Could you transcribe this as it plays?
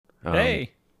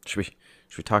Hey. Should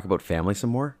we talk about family some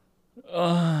more?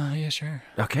 Yeah, sure.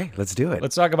 Okay, let's do it.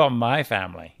 Let's talk about my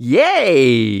family.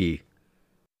 Yay!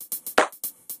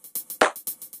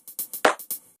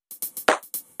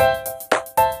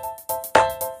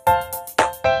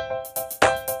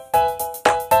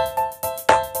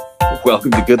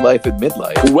 Welcome to Good Life at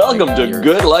Midlife. Welcome to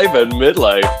Good Life at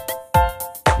Midlife.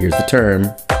 Here's the term.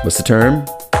 What's the term?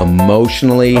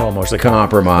 Emotionally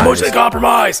compromised. Emotionally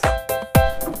compromised.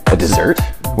 A dessert?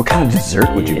 What kind of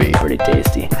dessert would you be? Pretty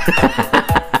tasty.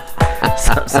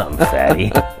 Something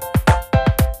fatty.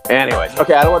 Anyways,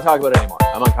 okay, I don't want to talk about it anymore.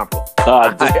 I'm uncomfortable.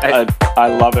 I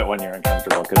love it when you're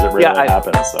uncomfortable because it really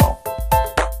happens. So,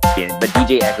 But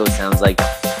DJ Echo sounds like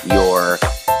you're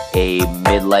a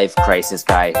midlife crisis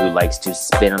guy who likes to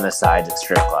spin on the sides at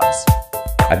strip clubs.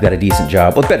 I've got a decent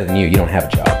job. Well, better than you. You don't have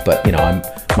a job, but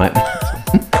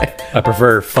I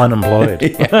prefer fun employed.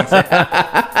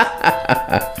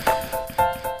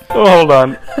 oh, hold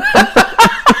on.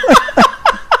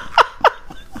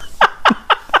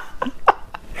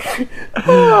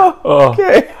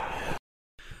 Okay.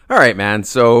 All right, man.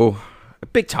 So, a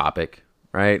big topic,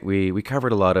 right? We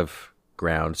covered a lot of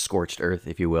ground, scorched earth,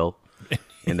 if you will,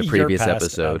 in the previous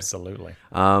episode. Absolutely.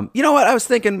 You know what? I was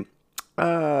thinking,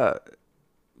 for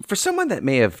someone that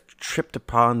may have tripped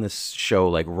upon this show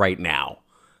like right now,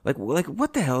 like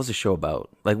what the hell is the show about?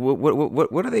 Like,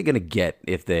 what are they gonna get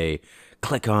if they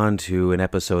click on to an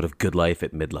episode of Good Life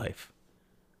at Midlife?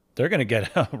 They're going to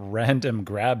get a random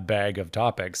grab bag of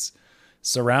topics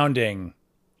surrounding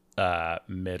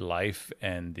midlife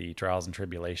and the trials and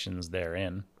tribulations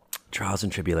therein. Trials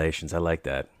and tribulations. I like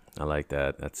that.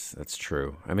 That's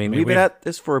true. I mean, we've been at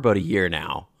this for about a year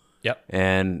now. Yep.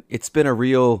 And it's been a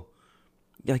real,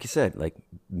 like you said, like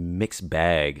mixed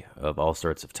bag of all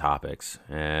sorts of topics.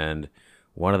 And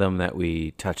one of them that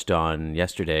we touched on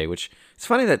yesterday, which it's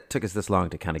funny that it took us this long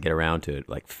to kind of get around to it,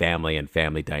 like family and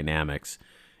family dynamics.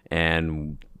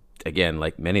 And again,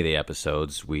 like many of the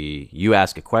episodes, you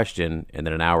ask a question, and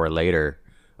then an hour later,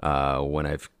 when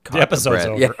I've caught the episode's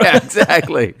over. Yeah,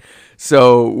 exactly.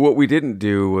 So what we didn't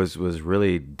do was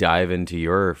really dive into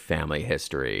your family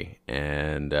history,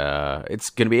 and it's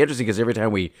going to be interesting because every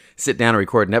time we sit down and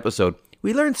record an episode,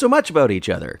 we learn so much about each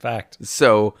other. Fact.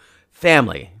 So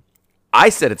family, I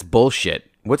said it's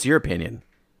bullshit. What's your opinion?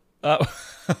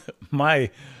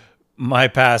 My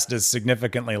past is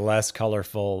significantly less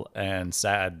colorful and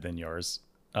sad than yours.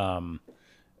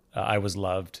 I was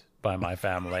loved by my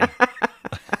family,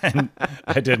 and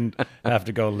I didn't have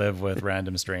to go live with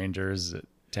random strangers at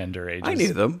tender ages. I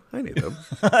knew them.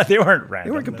 They weren't random.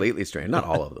 They weren't completely strange. Not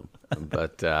all of them,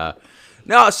 but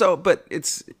no. So, but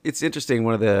it's interesting.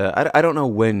 One of the I don't know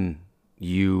when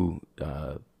you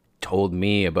told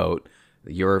me about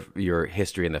your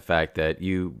history and the fact that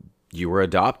you were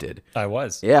adopted. I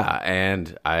was. Yeah,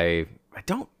 and I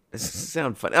don't. This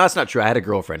sound funny. No, that's not true. I had a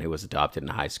girlfriend who was adopted in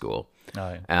high school.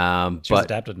 Oh, yeah. She was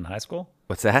adopted in high school?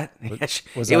 What's that?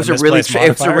 It was a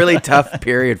really tough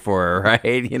period for her,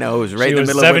 right? You know, it was right in the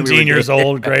middle of 17 years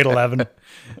old, grade 11.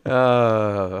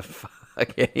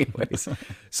 Fuck. Anyways,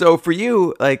 so for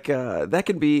you, like that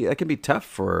can be tough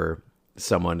for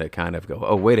someone to kind of go,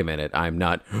 oh, wait a minute, I'm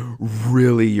not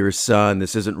really your son.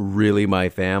 This isn't really my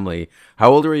family.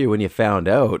 How old were you when you found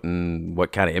out, and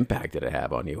what kind of impact did it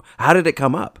have on you? How did it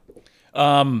come up?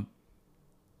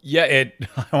 Yeah,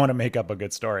 I want to make up a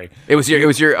good story. It was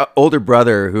your older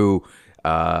brother who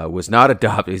was not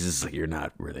adopted. He's just like, you're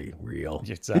not really real.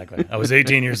 Exactly. I was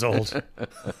 18 years old.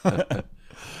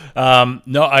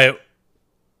 No, I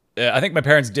think my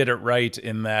parents did it right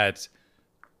in that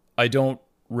I don't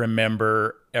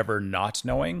remember ever not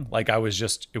knowing. Like there was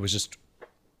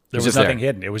nothing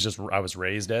hidden. It was just, I was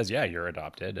raised as, yeah, you're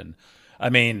adopted. And I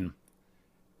mean,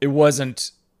 it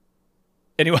wasn't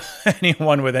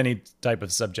anyone with any type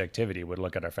of subjectivity would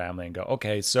look at our family and go,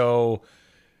 okay, so,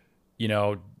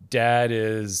 dad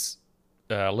is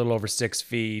a little over 6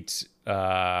 feet.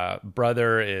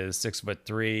 Brother is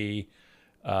 6'3".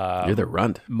 You're the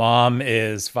runt. Mom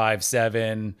is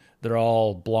 5'7". They're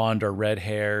all blonde or red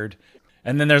haired.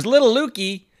 And then there's little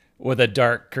Lukey with a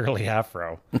dark curly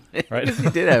afro, right? He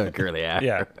did have a curly afro.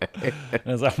 Yeah. And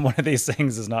it's like, one of these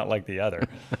things is not like the other.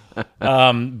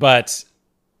 But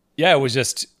yeah, it was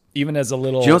just, even as a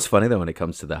little... Do you know what's funny, though, when it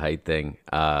comes to the height thing?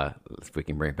 If we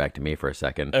can bring it back to me for a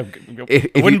second.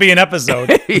 It wouldn't be an episode.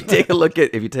 If you take a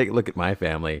look at my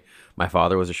family, my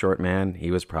father was a short man. He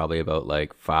was probably about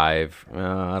like 5,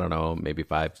 I don't know, maybe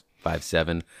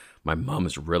 5'7". My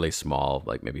mom's really small,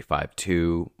 like maybe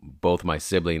 5'2". Both my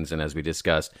siblings, and as we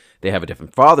discussed, they have a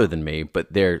different father than me,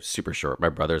 but they're super short. My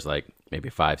brother's like maybe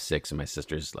 5'6", and my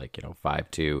sister's like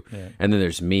 5'2". Yeah. And then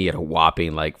there's me at a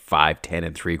whopping like 5'10"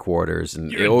 and 3/4.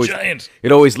 And You're a giant.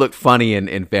 It always looked funny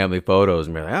in family photos,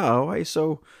 and we're like, oh, why are you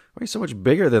so much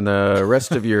bigger than the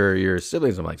rest of your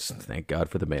siblings? I'm like, thank God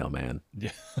for the mailman.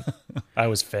 Yeah, I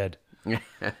was fed.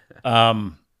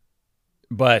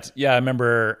 But yeah, I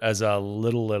remember as a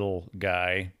little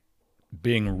guy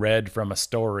being read from a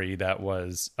story that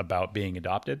was about being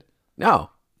adopted. No.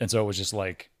 And so it was just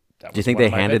like, do you think they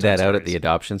handed that out at the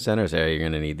adoption center? So you're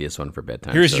going to need this one for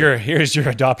bedtime. Here's your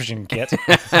adoption kit.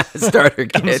 Starter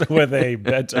kit. Comes with a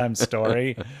bedtime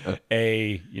story.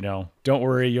 Don't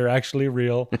worry, you're actually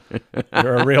real.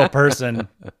 You're a real person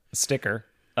sticker.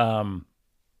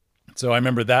 So I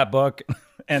remember that book.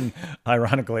 And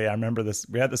ironically, I remember this.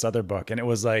 We had this other book, and it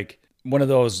was like one of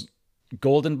those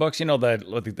golden books,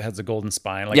 that has a golden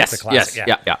spine. Like yes, it's a classic.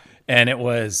 yeah. And it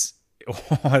was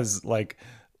like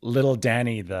Little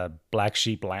Danny, the black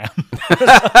sheep lamb.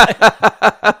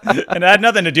 And it had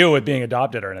nothing to do with being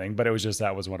adopted or anything, but it was just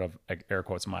that was one of, air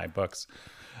quotes, my books.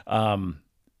 And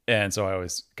so I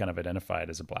always kind of identified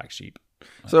as a black sheep.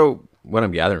 So what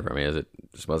I'm gathering from you is it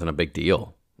just wasn't a big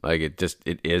deal. Like it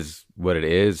is what it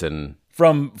is, and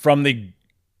from the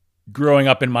growing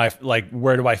up in my, like,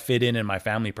 where do I fit in my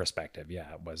family perspective?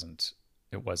 Yeah, it wasn't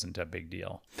a big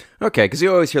deal. Okay, because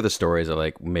you always hear the stories of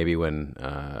like maybe when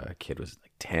a kid was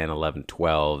like 10, 11,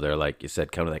 12, they're like, you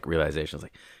said, kind of like realizations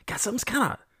like, God, something's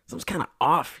kind of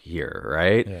off here,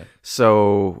 right? Yeah.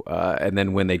 So, and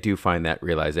then when they do find that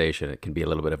realization, it can be a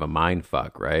little bit of a mind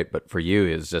fuck, right? But for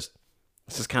you, this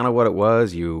is kind of what it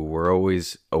was. You were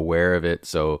always aware of it,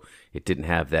 so it didn't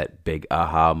have that big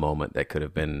aha moment that could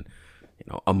have been,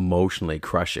 emotionally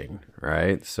crushing,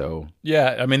 right? So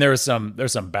yeah, I mean, there's some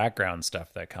background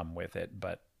stuff that come with it,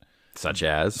 but such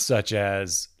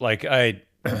as like I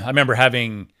remember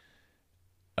having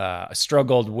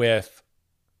struggled with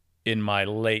in my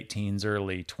late teens,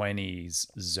 early 20s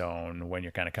zone when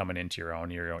you're kind of coming into your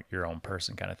own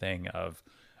person kind of thing of,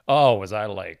 oh, was I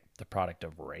like the product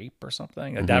of rape or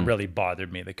something? Like, that really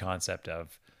bothered me. The concept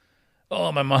of,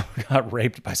 oh, my mom got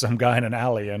raped by some guy in an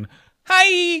alley, and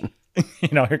hi,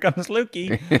 here comes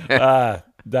Lukey.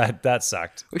 That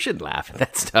sucked. We should laugh at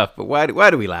that stuff, but why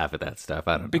do we laugh at that stuff?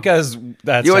 I don't know. Because you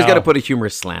always got to put a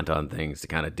humorous slant on things to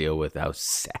kind of deal with how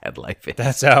sad life is.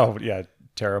 That's how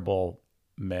terrible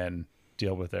men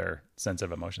deal with their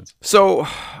sensitive emotions. So,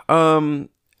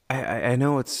 I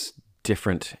know it's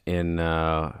different in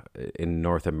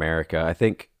North America. I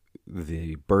think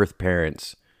the birth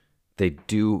parents, they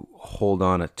do hold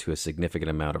on to a significant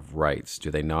amount of rights,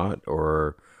 do they not?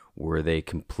 Or were they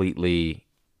completely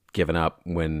given up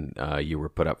when you were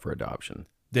put up for adoption?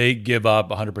 They give up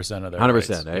 100% of their 100%, rights.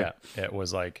 eh? Yeah, it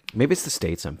was like... Maybe it's the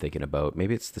States I'm thinking about.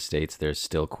 Maybe it's the States. There's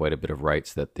still quite a bit of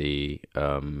rights that the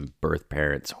birth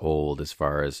parents hold as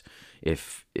far as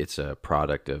if it's a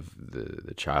product of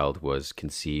the child was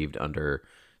conceived under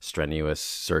strenuous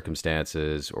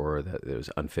circumstances or that there was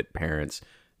unfit parents.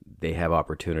 They have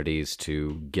opportunities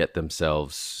to get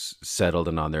themselves settled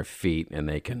and on their feet, and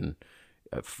they can...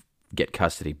 get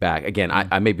custody back. Again,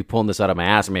 I may be pulling this out of my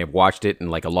ass. I may have watched it in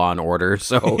like a Law and Order.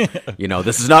 So,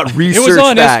 this is not research. It was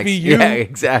on facts. SVU. Yeah,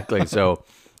 exactly. So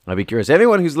I'd be curious.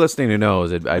 Anyone who's listening who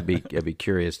knows, I'd be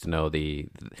curious to know the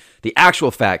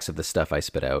actual facts of the stuff I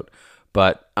spit out.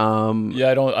 But I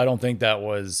don't think that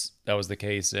was the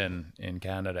case in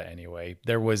Canada anyway.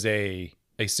 There was a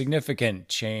significant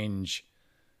change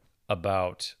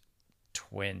about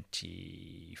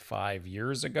 25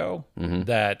 years ago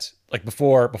that, like,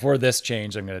 before this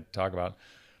change I'm going to talk about,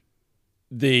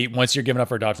 once you're given up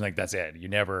for adoption, like, that's it. You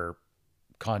never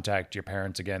contact your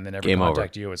parents again. They never Game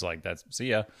contact over. you. It's like, that's, see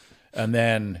ya. And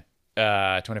then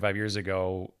 25 years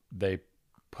ago, they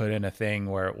put in a thing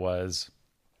where it was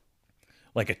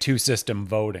like a 2-system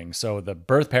voting. So the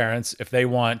birth parents, if they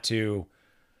want to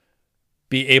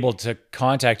be able to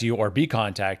contact you or be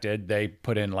contacted, they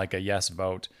put in like a yes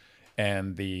vote.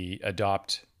 And the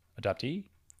adoptee?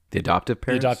 The adoptive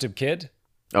parents? The adoptive kid?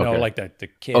 Okay. No, like the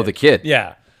kid. Oh, the kid.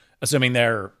 Yeah. Assuming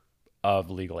they're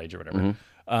of legal age or whatever.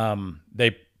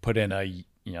 They put in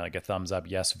like a thumbs up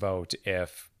yes vote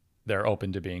if they're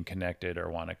open to being connected or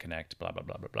want to connect, blah, blah,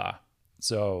 blah, blah, blah.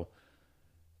 So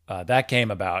that came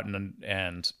about,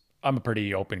 and I'm a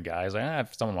pretty open guy. I was like,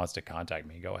 if someone wants to contact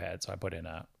me, go ahead. So I put in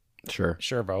a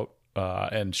sure vote.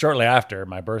 And shortly after,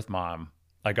 my birth mom,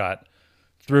 I got...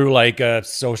 through like a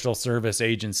social service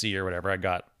agency or whatever, I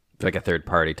got like a third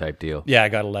party type deal. Yeah, I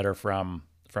got a letter from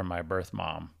my birth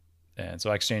mom, and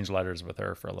so I exchanged letters with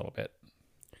her for a little bit.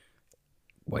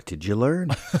 What did you learn?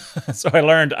 So I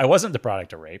learned I wasn't the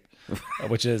product of rape,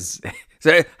 which is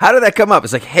So how did that come up?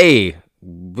 It's like, hey,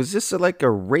 was this like a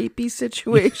rapey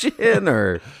situation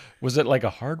or? was it like a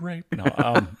hard rape? No,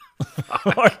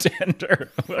 or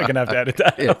tender. I'm gonna have to edit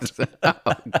that out.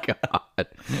 Oh God!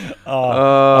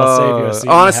 I'll save you a scene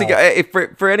in Honestly, hell.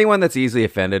 for anyone that's easily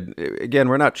offended, again,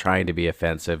 we're not trying to be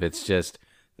offensive. It's just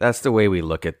that's the way we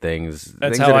look at things.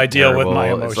 That's Things how that are I deal with my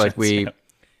terrible, It's like emotions, yeah.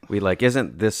 we like,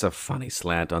 isn't this a funny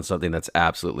slant on something that's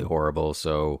absolutely horrible?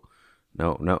 So,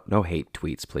 no hate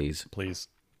tweets, please. Please,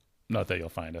 not that you'll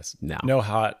find us. No. No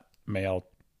hot mail,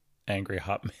 angry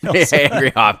hot mails.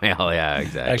 Angry hotmail, yeah,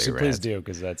 exactly. Actually, please Rants. do,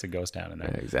 because that's a ghost town in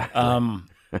there. Exactly.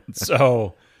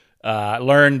 So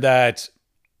learned that,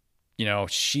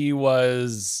 she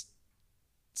was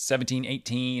 17,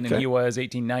 18, and Okay. he was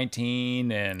 18,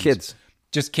 19, and Kids.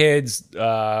 just kids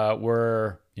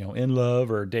were, in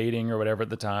love or dating or whatever at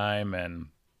the time, and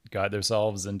got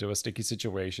themselves into a sticky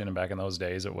situation. And back in those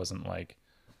days, it wasn't like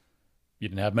you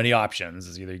didn't have many options.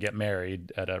 It's either you get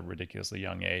married at a ridiculously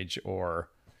young age or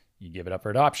you give it up for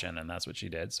adoption. And that's what she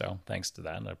did. So thanks to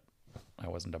that, I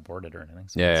wasn't aborted or anything.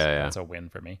 So Yeah, that's, yeah. that's a win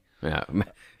for me. Yeah.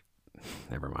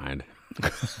 Never mind.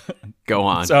 Go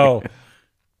on. So,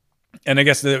 and I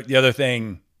guess the other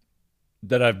thing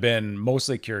that I've been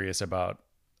mostly curious about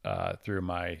through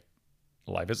my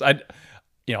life is I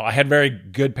had very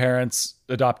good parents,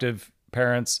 adoptive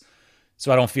parents.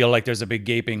 So I don't feel like there's a big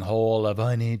gaping hole of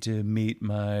I need to meet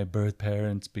my birth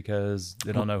parents because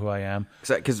they don't know who I am.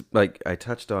 Because like I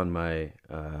touched on my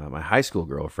my high school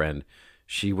girlfriend,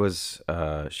 she was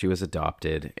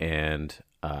adopted, and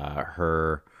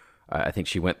her I think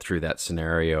she went through that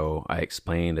scenario I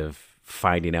explained of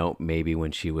finding out maybe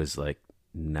when she was like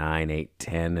 9, 8,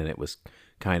 10, and it was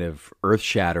kind of earth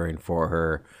shattering for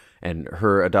her. And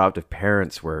her adoptive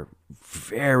parents were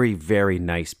very, very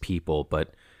nice people,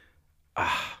 but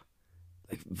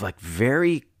like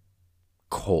very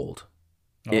cold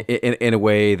in a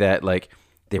way that like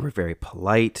they were very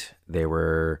polite. They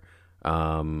were,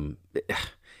 yeah,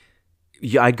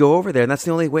 I'd go over there, and that's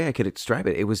the only way I could describe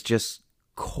it. It was just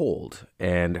cold,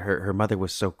 and her mother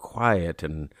was so quiet,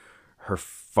 and her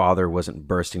father wasn't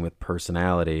bursting with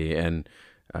personality, and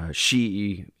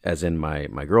she, as in my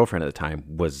girlfriend at the time,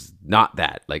 was not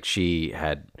that. Like, she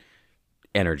had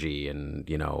energy, and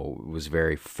it was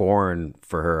very foreign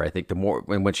for her. I think the more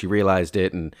when she realized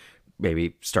it, and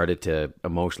maybe started to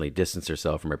emotionally distance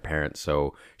herself from her parents,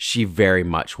 so she very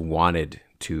much wanted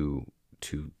to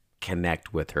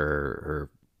connect with her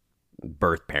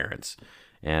birth parents.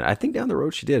 And I think down the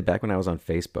road she did. Back when I was on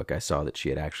Facebook, I saw that she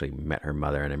had actually met her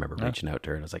mother, and I remember reaching out to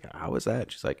her, and I was like, "How was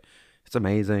that?" She's like, "It's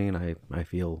amazing. I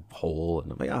feel whole."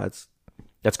 And I'm like, "Oh,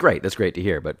 that's great. That's great to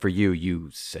hear." But for you, you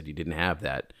said you didn't have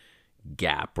that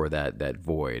gap or that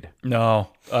void. No,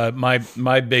 my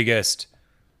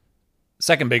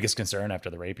second biggest concern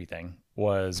after the rapey thing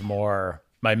was more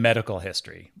my medical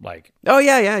history. Like, Oh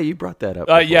yeah, you brought that up.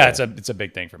 yeah, before. it's a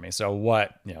big thing for me. So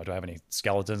what, do I have any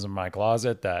skeletons in my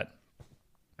closet that,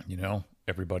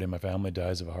 everybody in my family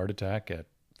dies of a heart attack at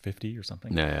 50 or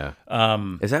something? Yeah.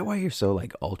 Is that why you're so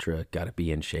like ultra got to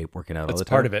be in shape, working out all That's the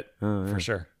time? part of it for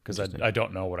sure. Because I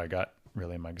don't know what I got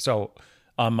really in my. So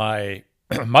on my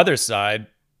mother's side,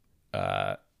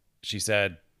 she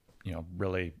said,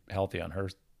 really healthy on her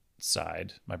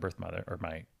side, my birth mother,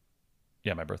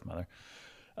 my birth mother,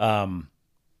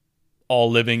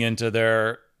 all living into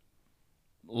their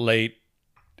late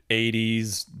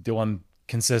 80s, doing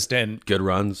consistent. Good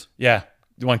runs. Yeah.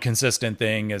 The one consistent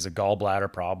thing is a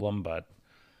gallbladder problem, but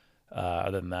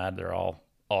other than that, they're all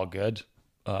good.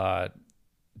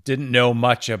 Didn't know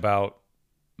much about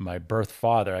my birth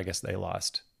father. I guess they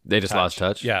lost. They just lost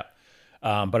touch. Yeah.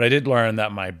 But I did learn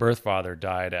that my birth father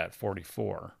died at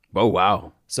 44. Oh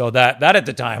wow. So that at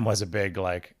the time was a big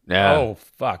like, Yeah. oh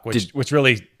fuck, which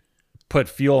really put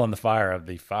fuel on the fire of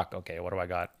the fuck. Okay, what do I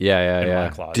got? Yeah. in my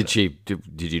closet.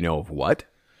 Did you know of what?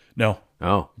 No,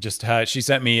 Oh. just she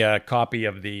sent me a copy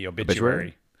of the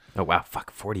obituary. Oh wow,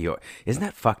 fuck 40. Isn't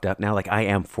that fucked up now? Like I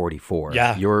am 44.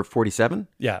 Yeah. You're 47?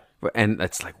 Yeah, And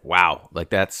that's like wow. Like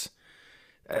that's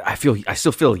I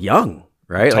still feel young,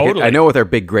 right? Like Totally. I know with our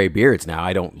big gray beards now,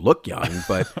 I don't look young,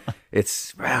 but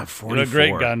it's wow, 44. what a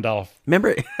great Gandalf.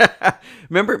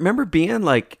 Remember being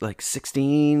like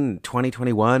 16, 20,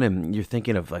 21 and you're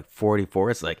thinking of like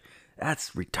 44. It's like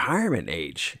that's retirement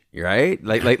age, right?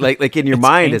 Like in your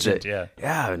mind ancient, is it?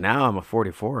 Yeah, now I'm a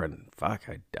 44 and fuck,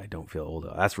 I don't feel old.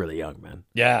 That's really young, man.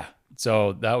 Yeah,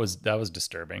 so that was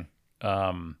disturbing.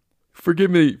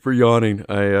 Forgive me for yawning.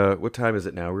 What time is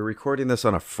it now? We're recording this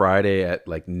on a Friday at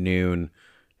like noon,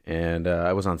 and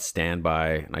I was on standby,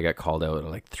 and I got called out at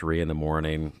like 3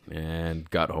 a.m. and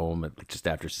got home at just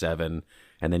after 7.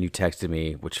 And then you texted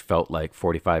me, which felt like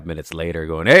 45 minutes later,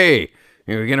 going, "Hey,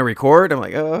 you're gonna record?" I'm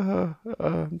like,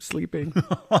 I'm sleeping.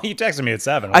 Well, you texted me at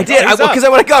 7. I did, because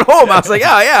when I got home, I was like,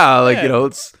 yeah, like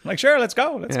it's I'm like, sure, let's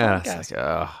go. Let's yeah. podcast. It's like,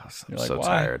 I'm like, so why?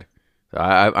 tired.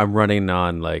 I'm running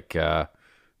on like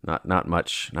not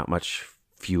much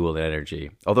fuel and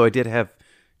energy. Although I did have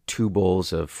 2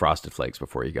 bowls of Frosted Flakes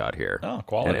before you got here. Oh,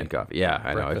 quality. And coffee. Yeah,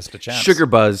 I know. Breakfast of champs. Sugar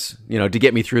buzz, to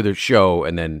get me through the show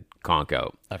and then conk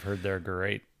out. I've heard they're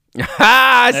great.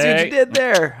 Ha! See what Hey. you did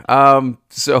there.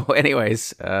 So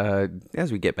anyways,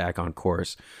 as we get back on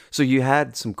course, so you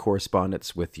had some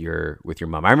correspondence with your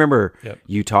mom. I remember Yep.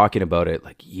 you talking about it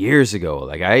like years ago.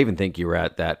 Like I even think you were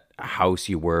at that house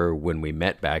you were when we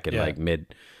met back in Yeah. like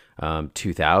mid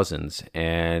 2000s,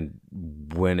 and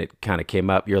when it kind of came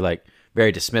up, you're like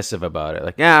very dismissive about it.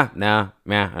 Like, I don't,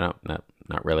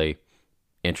 not really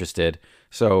interested.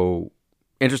 So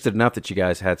interested enough that you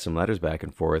guys had some letters back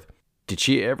and forth. Did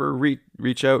she ever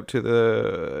reach out to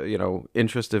the,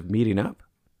 interest of meeting up?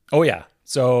 Oh, yeah.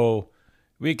 So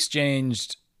we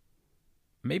exchanged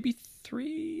maybe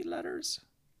 3 letters.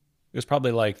 It was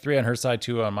probably like 3 on her side,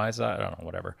 2 on my side. I don't know,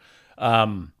 whatever.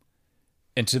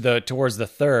 And towards the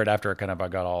 3rd, after kind of I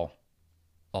got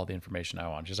all the information I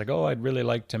want, she's like, "Oh, I'd really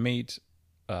like to meet."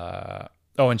 And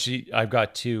I've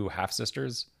got 2 half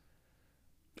sisters.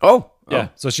 Oh, Yeah.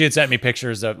 So she had sent me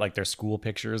pictures of like their school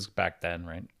pictures back then,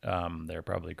 right? They're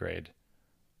probably grade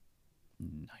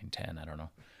 9, 10. I don't know.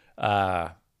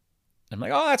 I'm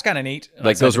like, "Oh, that's kind of neat." And I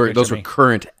like sent those a picture were of me.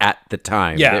 current at the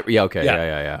time. Yeah. Yeah. Okay.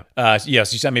 Yeah. Yeah.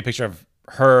 Yes, you sent me a picture of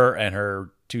her and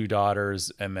her 2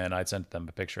 daughters, and then I'd sent them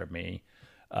a picture of me.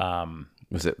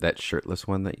 Was it that shirtless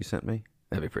one that you sent me?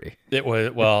 That'd be pretty. It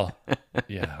was, well,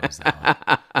 yeah, it was that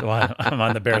one. The one I'm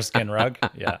on the bearskin rug.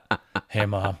 Yeah. "Hey,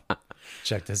 Mom,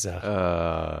 check this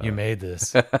out. You made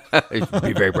this."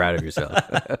 Be very proud of yourself.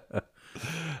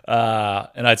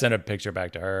 And I'd sent a picture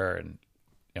back to her, and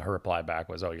her reply back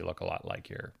was, "Oh, you look a lot like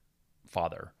your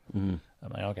father." I'm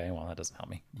like, "Okay, well, that doesn't help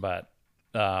me." But,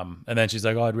 and then she's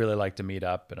like, "Oh, I'd really like to meet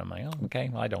up." And I'm like, "Oh, okay,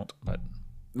 well, I don't, but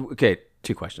Okay,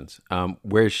 2 questions.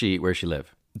 Where's she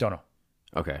live? don't know."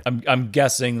 Okay. I'm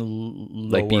guessing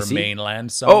lower BC?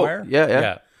 mainland somewhere.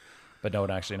 yeah. But don't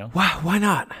actually know. Why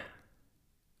not?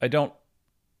 I don't.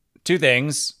 2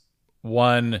 things.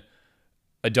 One,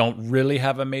 I don't really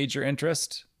have a major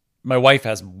interest. My wife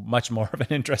has much more of an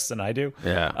interest than I do.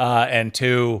 Yeah. And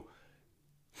 2,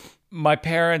 my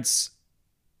parents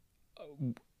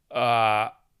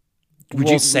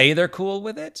will say they're cool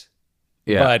with it,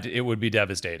 Yeah. but it would be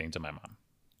devastating to my mom.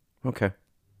 Okay.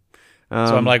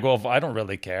 So I'm like, well, if I don't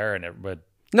really care, and it would.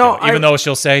 No, even though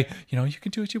she'll say, you can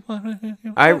do what you want.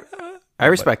 I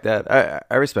respect that.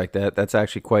 I respect that. That's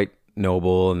actually quite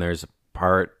noble. And there's a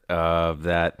part of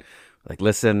that, like,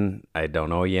 listen, I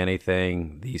don't owe you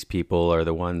anything. These people are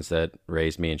the ones that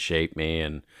raised me and shaped me.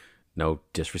 And no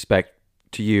disrespect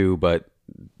to you, but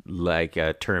like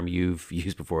a term you've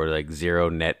used before, like zero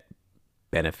net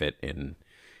benefit in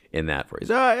that phrase.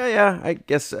 Yeah. I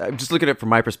guess I'm just looking at it from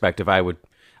my perspective. I would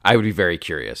be very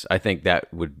curious. I think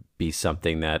that would be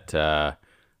something that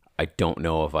I don't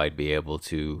know if I'd be able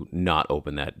to not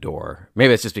open that door.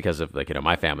 Maybe it's just because of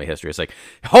my family history. It's like,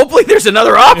 hopefully there's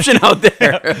another option out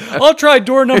there. I'll try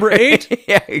door number 8.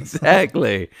 Yeah,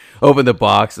 exactly. Open the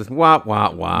box. Wah,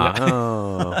 wah, wah.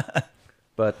 Oh.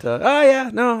 But,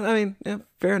 no, I mean, yeah,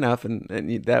 fair enough.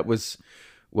 And that was,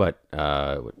 what,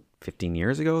 15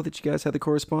 years ago that you guys had the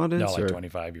correspondence? No, like or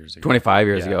 25 years ago. 25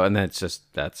 years Yeah. ago. And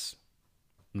that's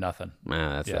Nothing.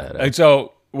 that's Yeah. that. And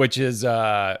so, which is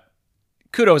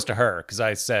kudos to her, because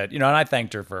I said, and I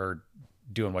thanked her for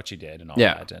doing what she did and all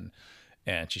Yeah. that,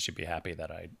 and she should be happy that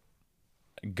I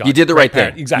got. You did the right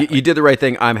thing. Exactly. You did the right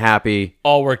thing. I'm happy.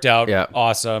 All worked out. Yeah.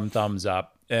 Awesome. Thumbs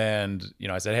up. And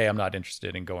I said, hey, I'm not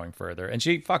interested in going further, and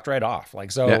she fucked right off.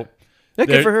 Like, so. Yeah. Yeah,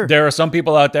 good for her. There are some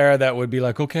people out there that would be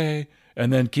like, okay,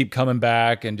 and then keep coming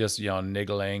back and just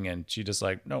niggling, and she just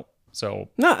like, nope. So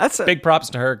No, that's big props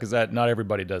to her, because not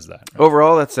everybody does that. Right?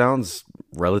 overall, that sounds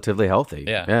relatively healthy.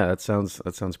 Yeah. that sounds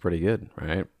pretty good,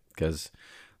 right? Because,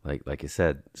 like you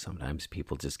said, sometimes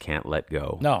people just can't let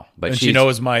go. No, but and she she's-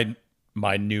 knows my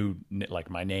new, like,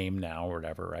 my name now or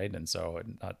whatever, right? And so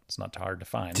it's not hard to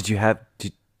find. Did you have?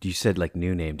 You said like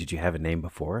new name? Did you have a name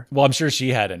before? Well, I'm sure she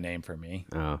had a name for me.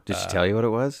 Oh, did she tell you what it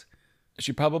was?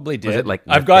 She probably did. Was it like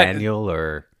I've Nathaniel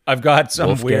or I've got some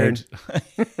Wolfgang?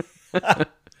 weird.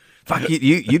 fuck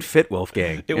you'd fit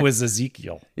Wolfgang. It was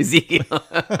Ezekiel. Ezekiel.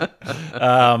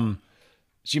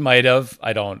 She might have.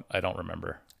 I don't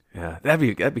remember. Yeah,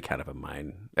 that'd be kind of a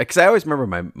mine. Because I always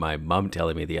remember my mom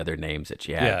telling me the other names that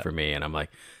she had for me, and I'm like,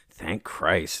 thank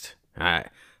Christ. I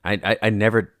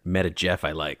never met a Jeff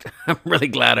I liked. I'm really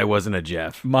glad I wasn't a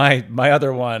Jeff. My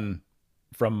other one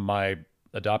from my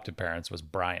adopted parents was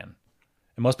Brian.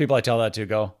 And most people I tell that to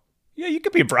go, yeah, you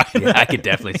could be Brian. Yeah, I could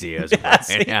definitely see you as a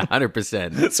Brian. Yeah,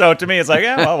 100%. So to me, it's like,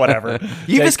 yeah, well, whatever.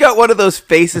 You just got one of those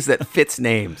faces that fits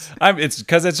names. It's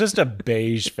because it's just a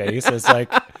beige face. It's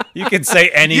like you can say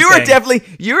anything.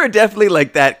 You are definitely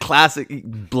like that classic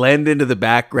blend into the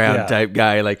background type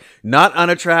guy. Like not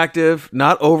unattractive,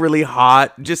 not overly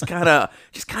hot, just kind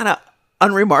of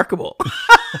unremarkable.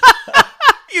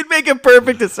 You'd make a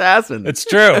perfect assassin. It's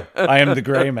true. I am the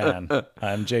gray man.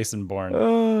 I'm Jason Bourne.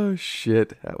 Oh,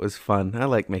 shit. That was fun. I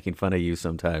like making fun of you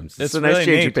sometimes. It's a really nice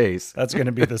change neat. of pace. That's going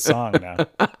to be the song now.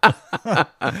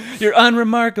 You're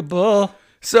unremarkable.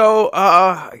 So,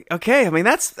 okay. I mean,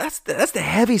 that's the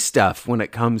heavy stuff when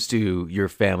it comes to your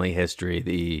family history,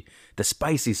 the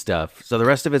spicy stuff. So the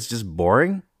rest of it's just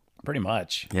boring? Pretty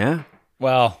much. Yeah.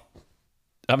 Well,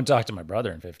 I haven't talked to my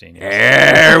brother in 15 years.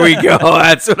 There we go.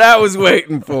 That's what I was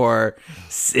waiting for.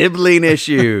 Sibling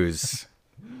issues.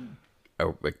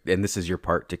 Oh, and this is your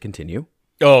part to continue.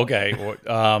 Oh, okay.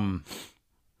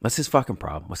 What's his fucking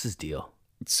problem? What's his deal?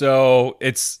 So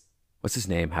What's his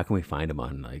name? How can we find him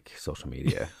on like social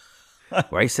media? Why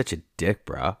are you such a dick,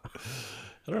 bro?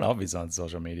 I don't know if he's on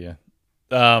social media.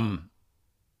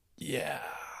 Yeah.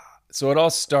 So it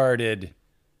all started.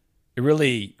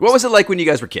 What was it like when you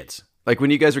guys were kids? Like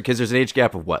when you guys were kids, there's an age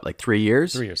gap of what, like 3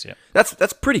 years? 3 years, yeah.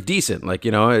 That's pretty decent. Like,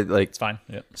 you know, like It's fine.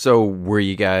 Yeah. So were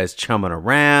you guys chumming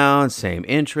around, same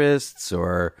interests,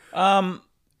 or?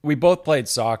 We both played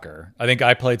soccer. I think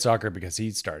I played soccer because he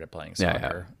started playing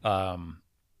soccer.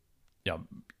 Yeah.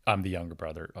 I'm the younger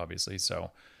brother, obviously.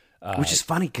 So, Which is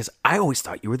funny because I always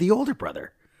thought you were the older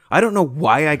brother. I don't know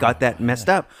why I got that messed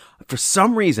up. For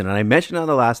some reason, and I mentioned on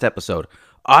the last episode,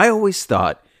 I always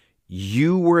thought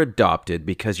you were adopted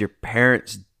because your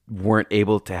parents weren't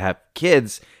able to have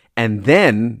kids, and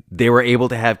then they were able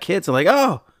to have kids. I'm like,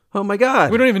 oh my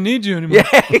God. we don't even need you anymore.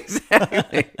 Yeah,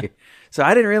 exactly. So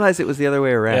I didn't realize it was the other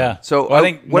way around. Yeah. So I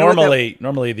think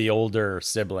normally the older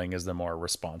sibling is the more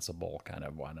responsible kind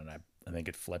of one, and I think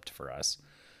it flipped for us.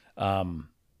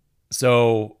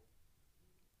 So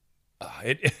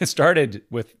it started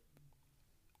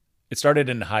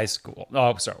in high school.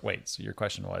 Oh, sorry. Wait. So your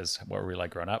question was, what were we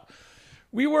like growing up?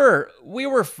 We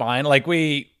were fine. Like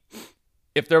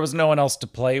if there was no one else to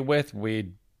play with,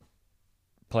 we'd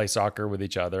play soccer with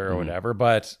each other or whatever.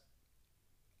 But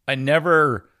I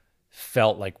never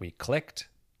felt like we clicked.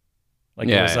 Like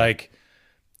it was like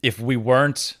if we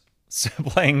weren't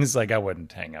siblings, like I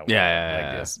wouldn't hang out with them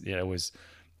like this. You know,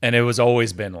 it was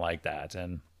always been like that.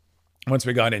 And once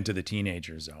we got into the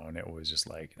teenager zone, it was just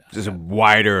like just a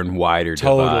wider and wider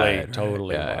divide.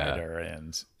 Totally wider.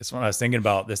 And it's when I was thinking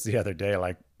about this the other day,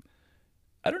 like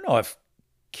I don't know if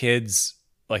kids,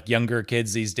 like younger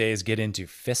kids these days, get into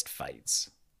fist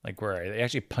fights, like where they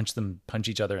actually punch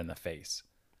each other in the face.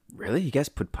 Really? You guys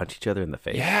punch each other in the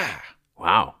face? Yeah.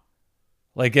 Wow.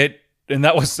 Like and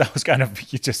that was kind of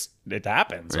it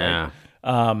happens, right?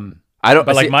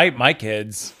 Yeah. My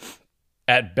kids,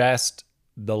 at best,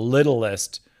 the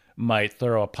littlest might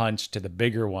throw a punch to the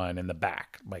bigger one in the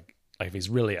back, like if he's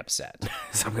really upset.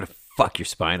 So I'm gonna fuck your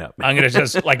spine up, man. I'm gonna it's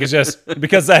just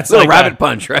because that's a little like rabbit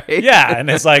punch, right? Yeah, and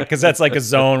it's like because that's like a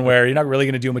zone where you're not really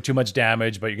gonna do him too much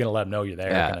damage, but you're gonna let him know you're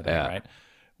there, kind of thing, right?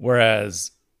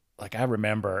 Whereas, like I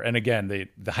remember, and again,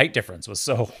 the height difference was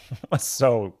so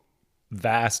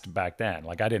vast back then.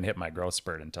 Like I didn't hit my growth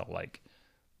spurt until like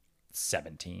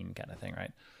 17, kind of thing,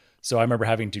 right? So I remember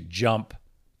having to jump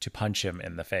to punch him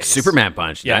in the face. Superman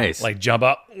punch. Yeah, nice. like jump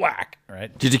up, whack,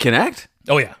 right? Did you connect?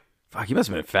 Oh yeah. Fuck, you must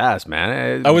have been fast,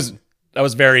 man. I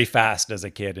was very fast as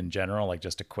a kid in general, like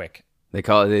just a quick. They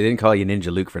didn't call you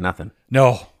Ninja Luke for nothing.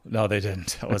 No, they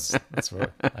didn't. That's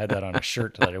what I had that on a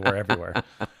shirt that I wore everywhere,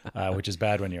 which is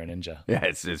bad when you're a ninja. Yeah,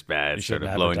 it's just bad. You sort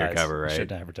shouldn't of blowing your advertise. cover, right? You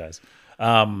shouldn't advertise.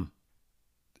 And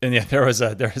yeah, there was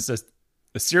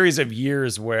a series of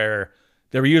years where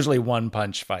there were usually one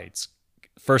punch fights.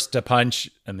 First to punch,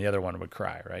 and the other one would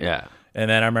cry, right? Yeah. And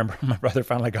then I remember my brother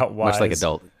finally got wise. Much like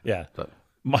adult. Yeah. But.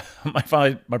 My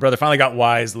brother finally got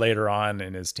wise later on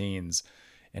in his teens,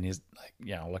 and he's like,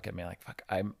 look at me like, fuck,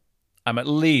 I'm at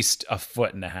least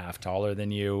 1.5 feet taller than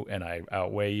you, and I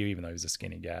outweigh you, even though he's a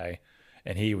skinny guy.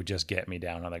 And he would just get me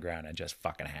down on the ground and just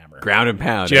fucking hammer. Ground and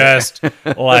pound. Just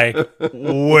like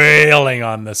wailing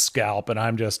on the scalp, and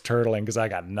I'm just turtling because I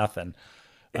got nothing.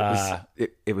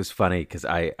 It was funny because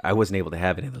I wasn't able to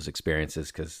have any of those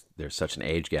experiences because there's such an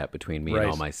age gap between me and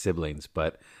all my siblings.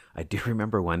 But I do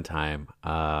remember one time,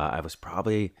 I was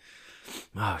probably,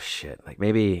 oh shit, like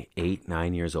maybe 8,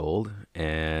 9 years old.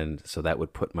 And so that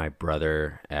would put my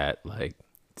brother at like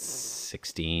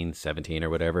 16, 17 or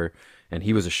whatever. And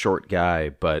he was a short guy,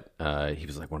 but he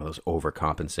was like one of those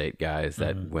overcompensate guys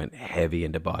that went heavy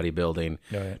into bodybuilding.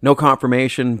 Yeah. No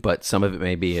confirmation, but some of it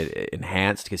may be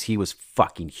enhanced because he was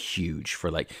fucking huge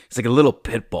for like, it's like a little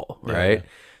pit bull, right? Yeah.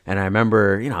 And I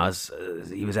remember, you know,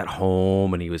 he was at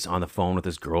home and he was on the phone with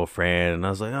his girlfriend, and I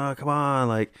was like, "Oh, come on,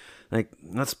 like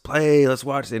let's play, let's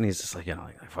watch." And he's just like, you know,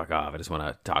 like fuck off, I just want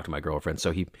to talk to my girlfriend.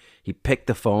 So he picked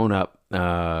the phone up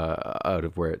out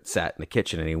of where it sat in the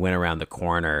kitchen, and he went around the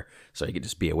corner so he could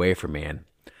just be away from me. And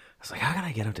I was like, how can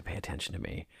I get him to pay attention to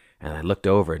me? And I looked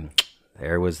over, and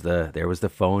there was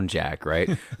the phone jack,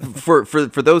 right? for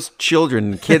those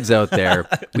children, kids out there,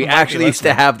 we actually used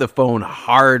to have the phone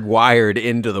hardwired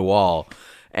into the wall,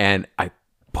 and I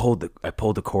pulled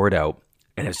the cord out,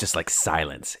 and it was just like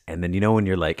silence. And then, you know, when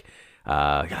you're like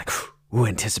ooh,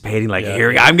 anticipating, like,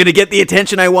 here, I'm gonna get the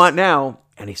attention I want now.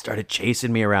 And he started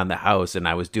chasing me around the house, and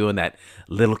I was doing that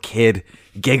little kid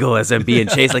giggle as I'm being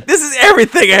chased, like, this is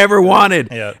everything I ever wanted.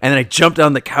 Yeah. And then I jumped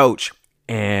on the couch,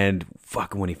 and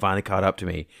fucking when he finally caught up to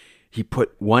me, he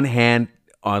put one hand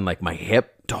on like my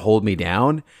hip to hold me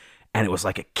down, and it was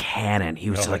like a cannon. He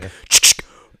was just like,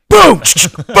 boom,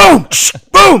 boom,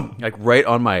 boom, like right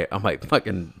on my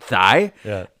fucking thigh.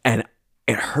 Yeah. And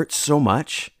it hurt so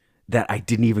much that I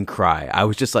didn't even cry. I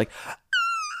was just like,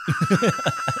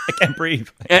 I can't breathe.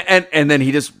 and then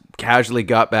he just casually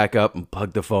got back up and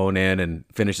plugged the phone in and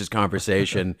finished his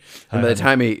conversation. And by the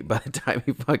time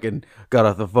he fucking got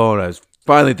off the phone, I was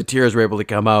finally, the tears were able to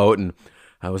come out, and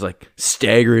I was like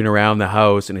staggering around the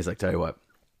house. And he's like, "Tell you what,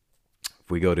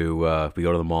 if we go to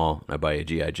the mall and I buy you a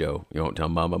G.I. Joe, you won't tell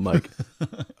Mom." I'm like,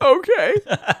 okay.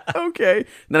 And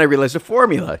then I realized a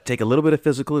formula: take a little bit of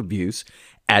physical abuse,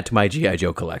 add to my G.I.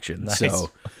 Joe collection. Nice.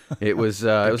 So it was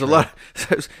a lot.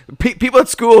 People at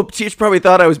school, teachers probably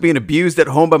thought I was being abused at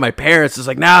home by my parents. It's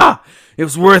like, nah, it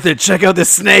was worth it. Check out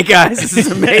this Snake Eyes. This is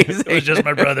amazing. It was just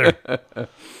my brother.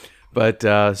 But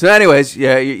so anyways,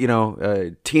 yeah, you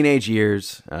know, teenage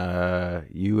years,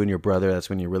 you and your brother, that's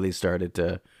when you really started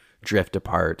to drift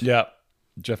apart. Yeah,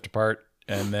 drift apart.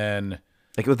 And then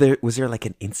Like, was there like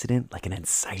an incident, like an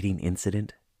inciting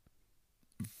incident?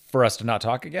 for us to not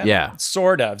talk again? Yeah.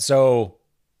 Sort of. So,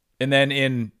 and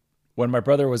then when my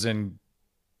brother was in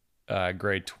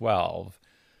grade 12,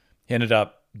 he ended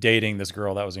up dating this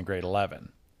girl that was in grade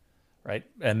 11, right?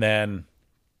 And then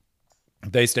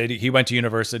he went to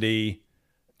university.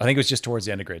 I think it was just towards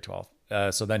the end of grade 12.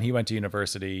 So then he went to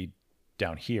university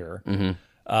down here,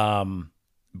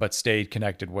 but stayed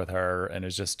connected with her, and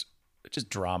it's just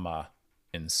drama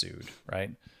ensued,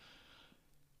 right?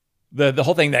 The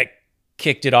whole thing that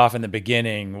kicked it off in the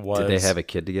beginning was... Did they have a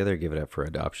kid together, give it up for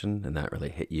adoption, and that really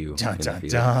hit you? Dun, in the dun,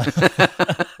 feelings?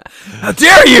 dun. How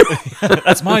dare you!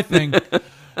 That's my thing.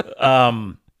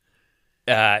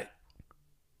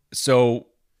 So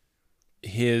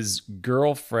his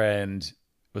girlfriend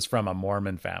was from a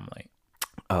Mormon family.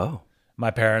 Oh.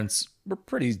 My parents were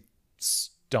pretty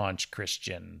staunch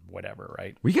Christian, whatever,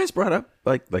 right? Were you guys brought up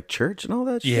like church and all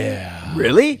that shit? Yeah.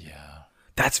 Really? Yeah.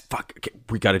 That's fuck. Okay,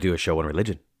 we got to do a show on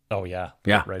religion. Oh, yeah.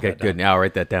 Yeah. Write Okay, that down. good. Now I'll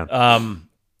write that down.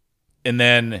 And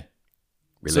then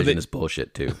Religion is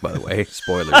bullshit too, by the way.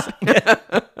 Spoilers.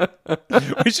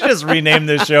 we should just rename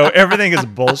this show. Everything is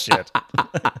bullshit.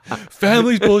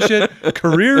 Family's bullshit.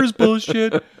 Career's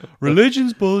bullshit.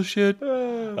 Religion's bullshit.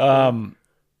 And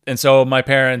so my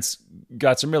parents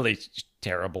got some really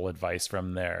terrible advice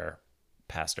from their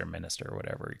pastor, minister,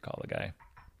 whatever you call the guy,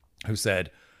 who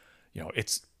said, you know,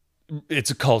 it's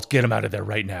a cult. Get them out of there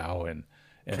right now. And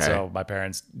Okay. so my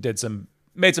parents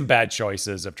made some bad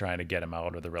choices of trying to get him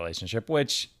out of the relationship,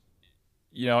 which,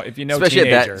 you know, if you know Especially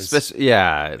teenagers, at that.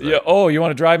 Yeah. yeah, oh, you want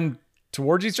to drive them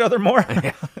towards each other more?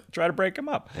 Try to break them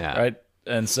up. Yeah. Right.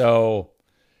 And so,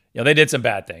 you know, they did some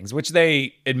bad things, which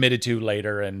they admitted to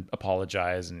later and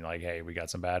apologized and like, hey, we got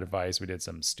some bad advice. We did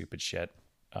some stupid shit.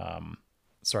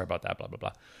 Sorry about that, blah, blah,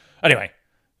 blah. Anyway,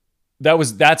 that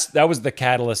was the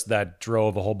catalyst that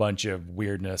drove a whole bunch of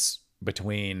weirdness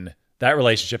between that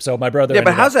relationship. So my brother. Yeah,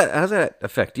 but ended up- how's that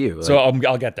affect you? So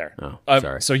I'll get there. Oh,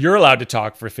 sorry. So you're allowed to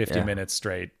talk for 50 Yeah. minutes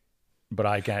straight, but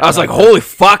I can't. I was like, holy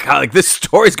fuck! Like this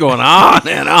story's going on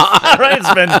and on. Right,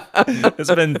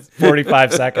 it's been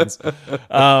 45 seconds.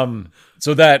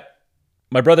 So that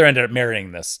my brother ended up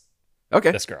marrying this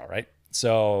Okay. girl, right?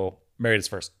 So married his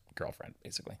first girlfriend,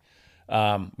 basically,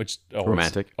 which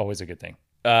Romantic. always a good thing.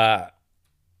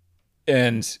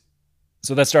 And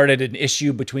so that started an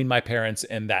issue between my parents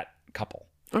and that couple.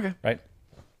 Okay. Right.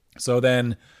 So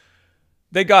then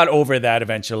they got over that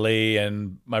eventually,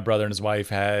 and my brother and his wife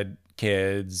had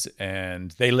kids,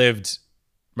 and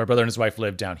my brother and his wife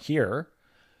lived down here,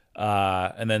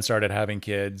 and then started having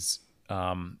kids,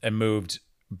 and moved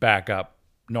back up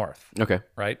north. Okay.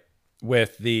 Right?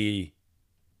 With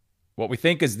what we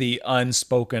think is the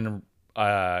unspoken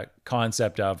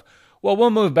concept of, well,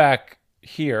 we'll move back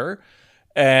here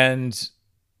and,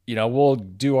 we'll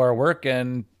do our work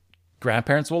and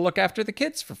grandparents will look after the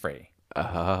kids for free.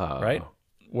 Right?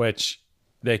 Which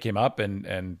they came up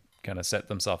and kind of set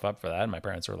themselves up for that. And my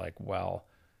parents were like, well,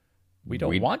 we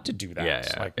don't want to do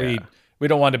that. We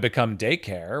don't want to become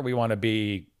daycare. We want to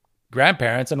be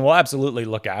grandparents, and we'll absolutely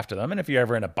look after them. And if you're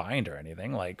ever in a bind or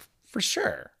anything, like, for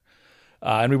sure.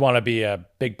 And we want to be a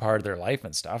big part of their life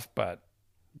and stuff, but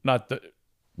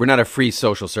we're not a free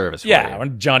social service.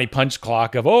 When Johnny Punch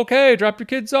clock of, okay, drop your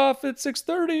kids off at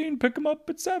 6:30 and pick them up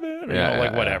at 7.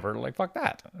 Whatever. Like, fuck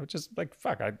that. Which is like,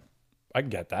 fuck, I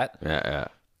get that. Yeah.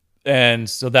 And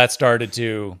so that started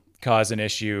to cause an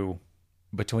issue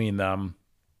between them.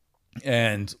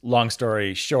 And long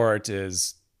story short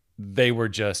is they were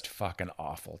just fucking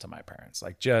awful to my parents.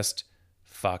 Like, just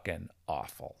fucking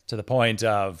awful, to the point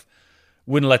of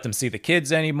wouldn't let them see the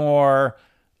kids anymore.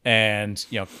 And,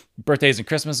 birthdays and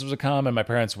Christmases would come and my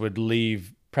parents would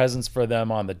leave presents for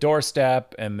them on the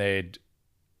doorstep, and they'd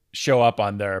show up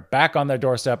on their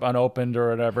doorstep unopened or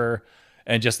whatever.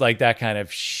 And just like that kind of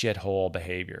shithole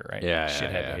behavior, right?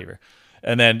 Shithead behavior.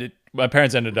 And then my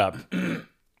parents ended up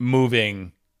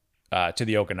moving to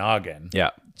the Okanagan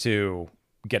to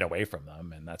get away from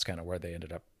them. And that's kind of where they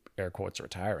ended up, air quotes,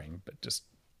 retiring, but just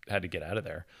had to get out of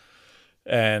there.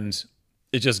 And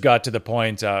it just got to the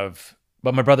point of,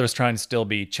 but my brother was trying to still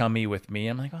be chummy with me.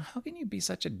 I'm like, well, how can you be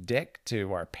such a dick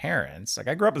to our parents? Like,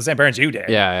 I grew up with the same parents you did.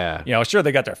 Yeah. Sure,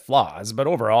 they got their flaws, but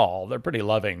overall, they're pretty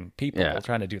loving people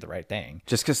trying to do the right thing.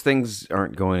 Just because things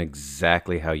aren't going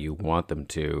exactly how you want them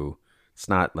to, it's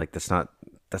not like that's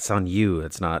on you.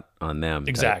 It's not on them.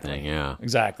 Exactly. Thing. Yeah.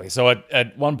 Exactly. So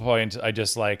at one point, I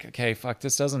just like, okay, fuck,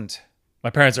 this doesn't.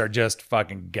 My parents are just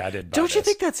fucking gutted. Don't you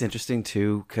think that's interesting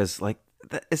too? Because like,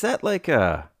 is that like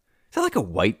a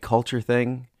white culture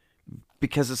thing?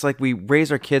 Because it's like we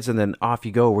raise our kids and then off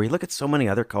you go. Where you look at so many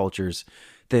other cultures,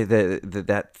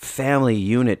 that family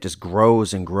unit just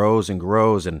grows and grows and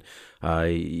grows. And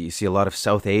you see a lot of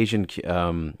South Asian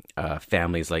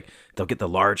families, like they'll get the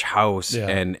large house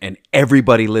and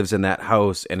everybody lives in that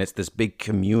house, and it's this big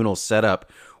communal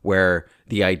setup where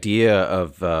the idea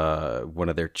of one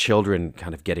of their children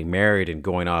kind of getting married and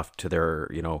going off to their,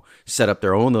 set up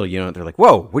their own little unit. They're like,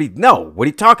 whoa, what are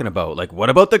you talking about? Like, what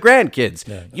about the grandkids?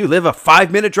 Yeah. You live a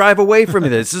 5-minute drive away from me.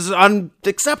 This is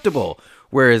unacceptable.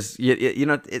 Whereas,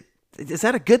 is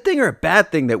that a good thing or a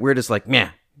bad thing that we're just like, meh,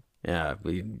 yeah,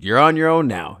 you're on your own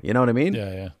now. You know what I mean?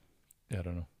 Yeah, I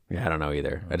don't know. Yeah, I don't know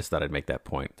either. I just thought I'd make that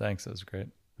point. Thanks. That was great.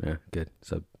 Yeah, good.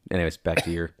 So anyways, back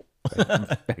to your...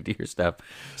 back to your stuff.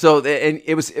 So, and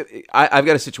I've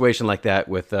got a situation like that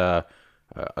with a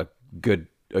good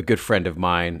friend of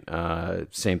mine.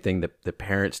 Same thing, that the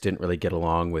parents didn't really get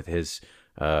along with his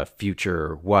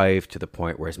future wife, to the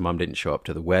point where his mom didn't show up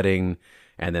to the wedding,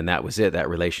 and then that was it. That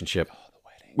relationship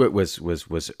was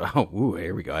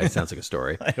here we go. It sounds like a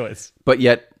story. But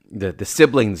yet the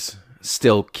siblings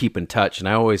still keep in touch, and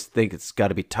I always think it's got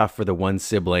to be tough for the one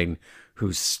sibling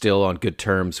who's still on good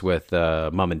terms with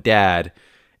mom and dad,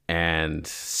 and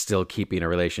still keeping a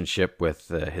relationship with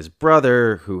his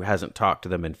brother, who hasn't talked to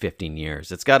them in 15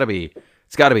 years. It's got to be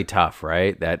tough,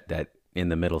 right? That in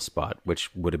the middle spot,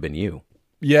 which would have been you.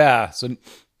 Yeah. So,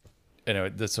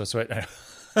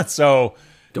 so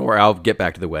don't worry, I'll get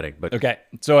back to the wedding. But okay.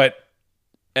 So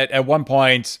at one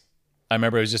point, I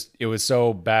remember it was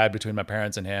so bad between my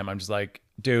parents and him. I'm just like,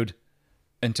 dude,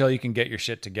 until you can get your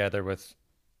shit together with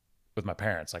my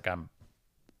parents, like I'm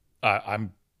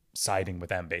siding with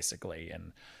them basically,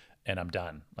 and I'm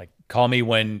done. Like, call me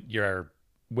when you're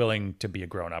willing to be a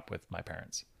grown up with my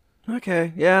parents.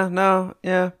 Okay. Yeah. No.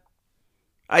 Yeah.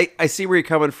 I see where you're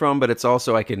coming from, but it's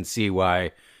also, I can see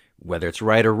why, whether it's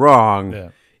right or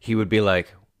wrong, he would be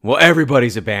like, well,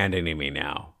 everybody's abandoning me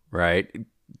now, right?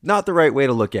 Not the right way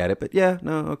to look at it, but yeah,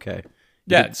 no, okay.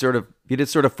 You did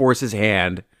sort of force his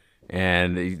hand,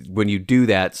 and when you do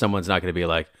that, someone's not going to be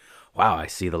like, wow, I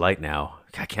see the light now.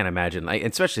 I can't imagine,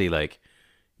 especially like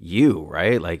you,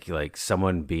 right? Like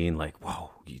someone being like,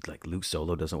 whoa, like Luke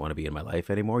Solo doesn't want to be in my life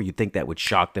anymore. You'd think that would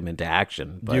shock them into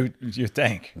action. But, you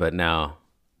think. But no.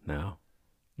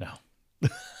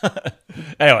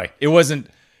 Anyway, it wasn't,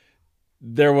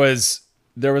 there was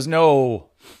no,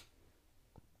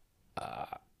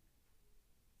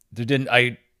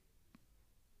 I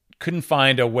couldn't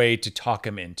find a way to talk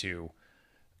him into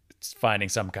finding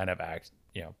some kind of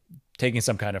taking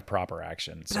some kind of proper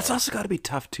action. So. That's also got to be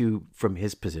tough too from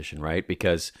his position, right?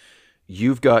 Because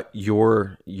you've got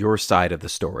your side of the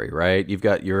story, right? You've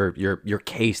got your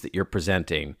case that you're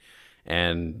presenting,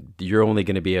 and you're only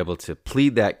going to be able to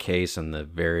plead that case on the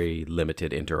very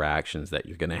limited interactions that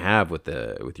you're going to have with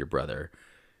your brother.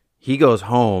 He goes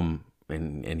home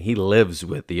and he lives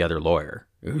with the other lawyer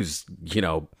who's,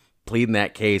 pleading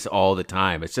that case all the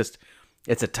time.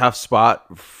 It's a tough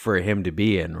spot for him to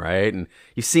be in, right? And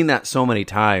you've seen that so many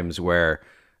times where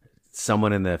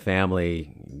someone in the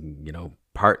family,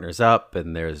 partners up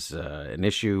and there's an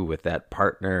issue with that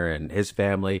partner and his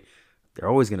family. They're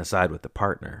always going to side with the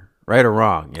partner, right or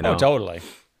wrong, Oh, totally.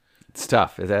 It's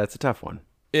tough. It's a tough one.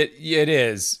 It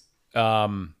is.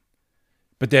 But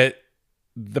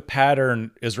the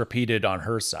pattern is repeated on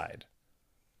her side.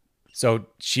 So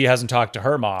she hasn't talked to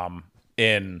her mom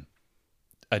in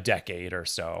a decade or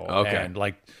so. Okay. And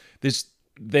like this,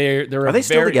 are they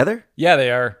still together? Yeah,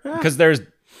 they are. Because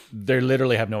they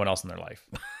literally have no one else in their life.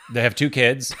 They have 2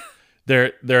 kids.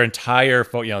 Their entire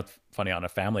funny on a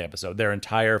family episode, their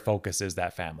entire focus is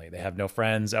that family. They have no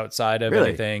friends outside of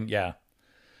anything. Yeah.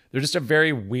 They're just a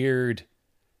very weird,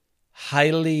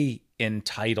 highly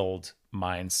entitled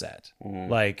mindset.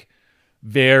 Like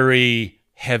very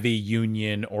heavy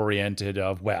union oriented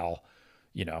of,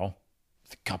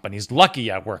 the company's lucky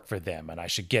I work for them and I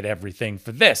should get everything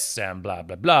for this and blah,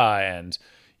 blah, blah. And,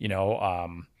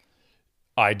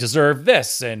 I deserve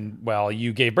this. And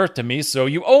you gave birth to me, so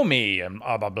you owe me and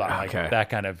blah, blah, blah. Okay. Like that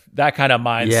kind of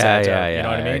mindset. Yeah. You know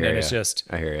what I mean? And it's just,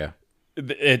 I hear you.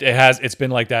 It's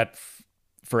been like that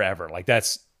forever. Like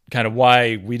that's kind of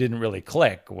why we didn't really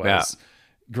click was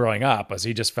growing up, as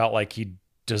he just felt like he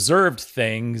deserved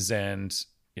things and,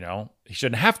 he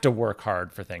shouldn't have to work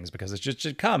hard for things because it just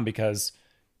should come because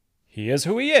he is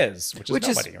who he is, which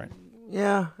is nobody, right?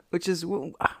 Yeah.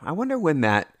 I wonder when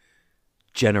that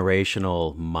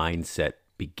generational mindset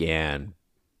began,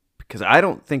 because I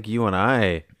don't think you and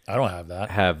I don't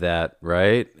have that.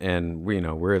 Right? And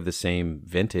we're of the same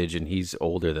vintage and he's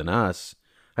older than us.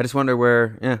 I just wonder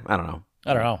where, I don't know.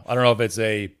 I don't know if it's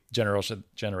a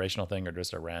generational thing or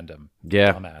just a random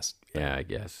dumbass thing. Yeah, I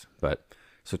guess. But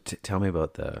so tell me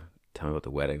about the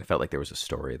wedding. I felt like there was a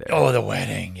story there. Oh, the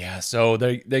wedding. Yeah. So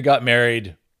they got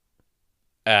married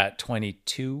at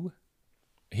 22.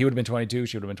 He would have been 22.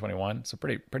 She would have been 21. So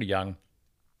pretty young.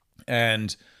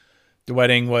 And the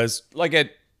wedding was like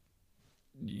it,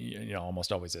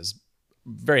 almost always is,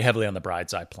 very heavily on the bride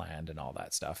side planned and all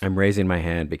that stuff. I'm raising my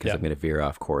hand because I'm going to veer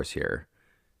off course here.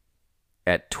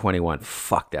 At 21,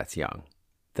 fuck, that's young.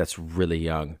 That's really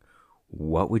young.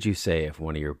 What would you say if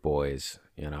one of your boys,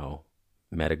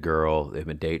 met a girl, they've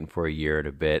been dating for a year and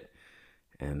a bit,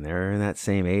 and they're in that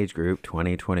same age group,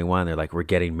 20, 21, they're like, we're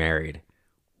getting married.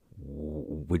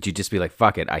 Would you just be like,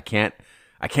 fuck it, I can't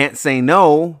say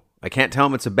no. I can't tell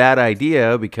them it's a bad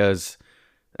idea because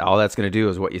all that's going to do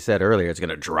is what you said earlier. It's going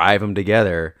to drive them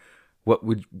together. What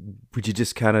would you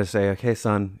just kind of say, okay,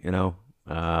 son,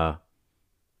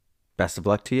 best of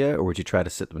luck to you? Or would you try to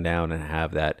sit them down and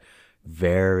have that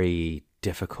very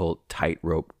difficult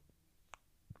tightrope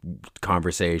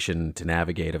conversation to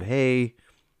navigate of, hey,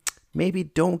 maybe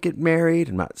don't get married.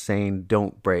 I'm not saying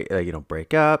don't break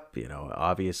up,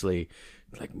 obviously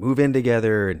like move in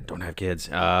together and don't have kids.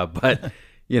 But,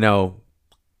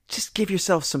 just give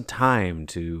yourself some time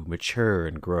to mature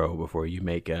and grow before you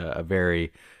make a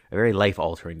very life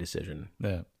altering decision.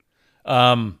 Yeah.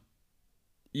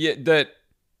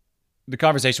 The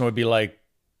conversation would be like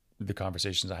the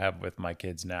conversations I have with my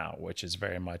kids now, which is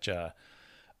very much a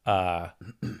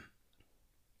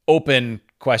open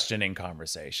questioning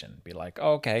conversation. Be like,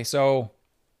 oh, okay, so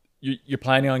you're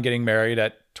planning on getting married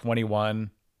at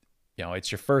 21.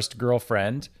 It's your first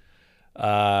girlfriend,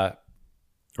 or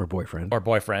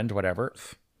boyfriend, whatever.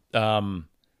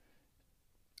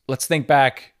 Let's think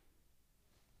back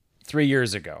 3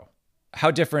 years ago.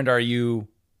 How different are you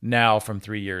now from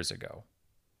 3 years ago?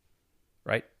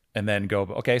 Right? And then go,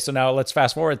 okay, so now let's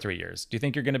fast forward 3 years. Do you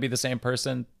think you're going to be the same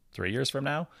person 3 years from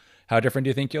now? How different do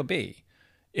you think you'll be?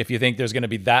 If you think there's going to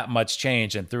be that much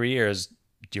change in 3 years,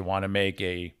 do you want to make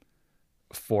a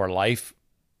for life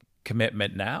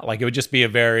commitment now? Like it would just be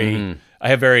I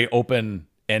have very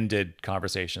open-ended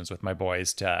conversations with my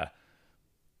boys to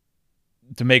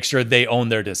make sure they own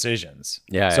their decisions.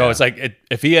 Yeah. So it's like,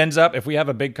 if we have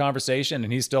a big conversation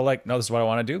and he's still like, no, this is what I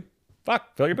want to do.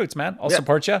 Fuck, fill your boots, man. I'll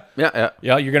support you. Yeah.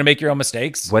 You're going to make your own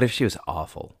mistakes. What if she was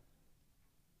awful?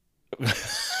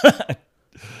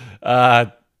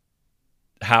 How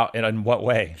and in what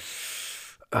way?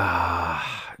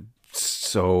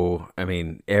 So, I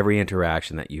mean, every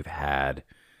interaction that you've had,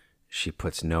 she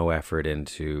puts no effort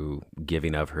into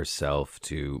giving of herself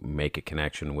to make a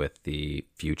connection with the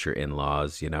future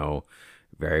in-laws,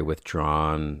 very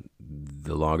withdrawn.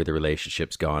 The longer the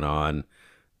relationship's gone on,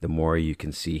 the more you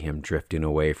can see him drifting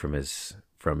away from his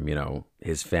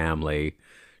family,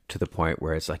 to the point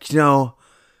where it's like, I've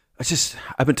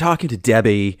been talking to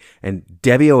Debbie, and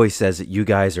Debbie always says that you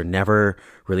guys are never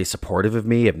really supportive of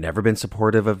me, have never been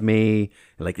supportive of me,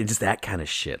 and like, just that kind of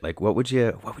shit. Like, what would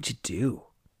you do?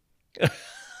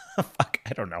 Fuck,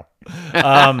 I don't know.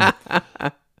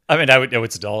 I mean, I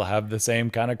would still have the same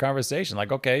kind of conversation.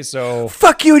 Like, okay, so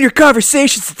fuck you and your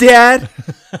conversations, Dad.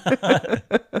 I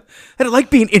don't like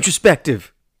being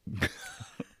introspective.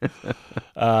 Yeah.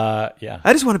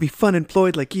 I just want to be fun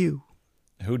employed like you.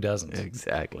 Who doesn't?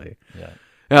 Exactly. Yeah.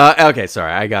 Okay,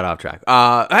 sorry, I got off track.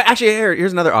 Actually,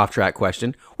 here's another off-track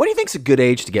question. What do you think's a good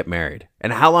age to get married?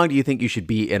 And how long do you think you should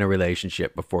be in a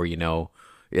relationship before you know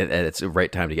it's the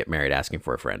right time to get married, asking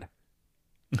for a friend?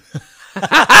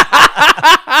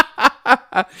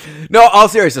 No, all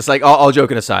seriousness, like, all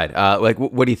joking aside, like,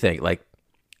 what do you think? Like,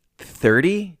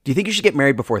 30? Do you think you should get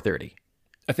married before 30?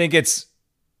 I think it's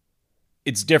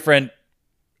different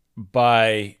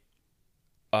by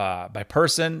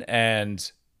person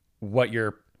and what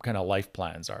your kind of life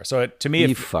plans are. So to me,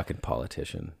 you fucking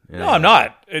politician. Yeah. No, I'm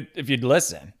not. If you'd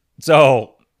listen.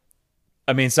 So,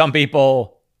 I mean, some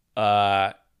people,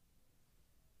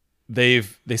 they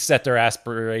set their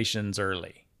aspirations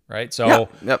early, right? So,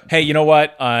 Yep. Hey, you know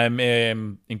what? I'm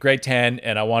in grade 10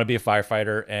 and I want to be a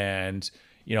firefighter. And,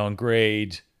 in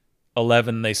grade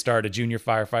 11, they start a junior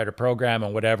firefighter program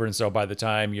and whatever. And so by the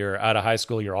time you're out of high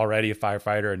school, you're already a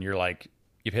firefighter and you're like,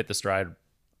 you've hit the stride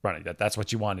running. That's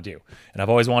what you want to do. And I've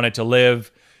always wanted to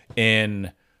live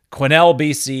in Quesnel,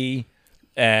 BC,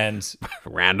 and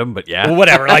random, but yeah,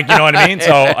 whatever. Like, you know what I mean?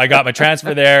 So I got my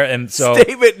transfer there, and so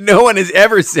statement no one has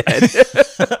ever said.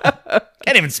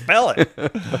 Can't even spell it.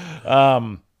 But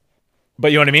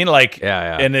you know what I mean? Like,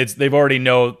 yeah. And they've already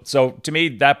know. So to me,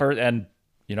 that person, and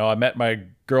I met my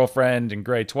girlfriend in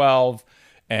grade 12,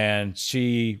 and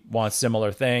she wants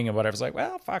similar thing and whatever. It's like,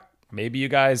 well, fuck, maybe you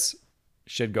guys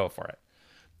should go for it.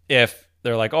 If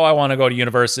they're like, oh, I want to go to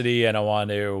university and I want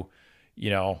to,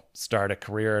 start a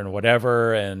career and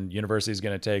whatever, and university is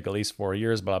going to take at least 4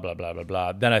 years, blah, blah, blah, blah,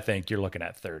 blah, then I think you're looking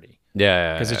at 30.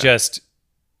 Yeah. Because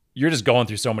you're just going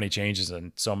through so many changes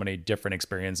and so many different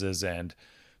experiences, and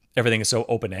everything is so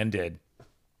open-ended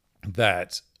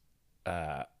that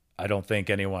I don't think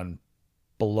anyone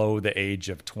below the age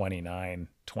of 29,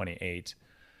 28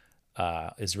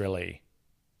 is really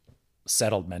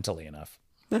settled mentally enough.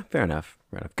 Yeah, fair enough.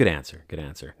 Good answer.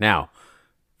 Now,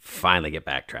 finally get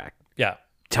backtracked. Yeah.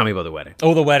 Tell me about the wedding.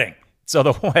 Oh, the wedding. So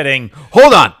the wedding.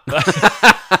 Hold on.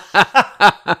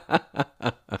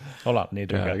 Hold on. Need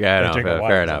to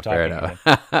fair enough.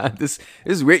 This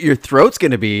is weird. Your throat's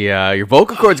going to be, your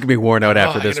vocal cord's going to be worn out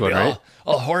after this one, right?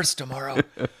 I'll hoarse tomorrow.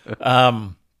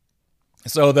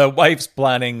 So his wife's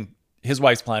planning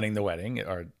the wedding,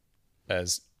 or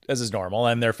as is normal,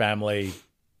 and their family,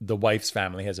 the wife's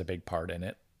family, has a big part in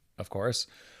it, of course.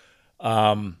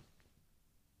 But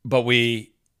we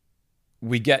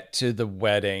get to the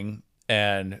wedding,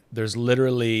 and there's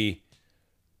literally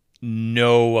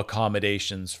no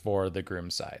accommodations for the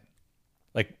groom's side.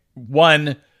 Like,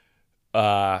 one,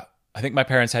 I think my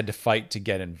parents had to fight to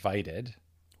get invited.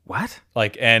 What?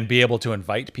 Like, and be able to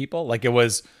invite people. Like,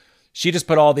 she just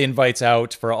put all the invites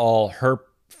out for all her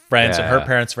friends and her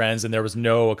parents' friends, and there was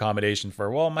no accommodation for,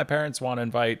 well, my parents want to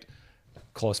invite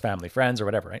close family friends or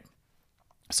whatever, right?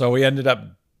 So we ended up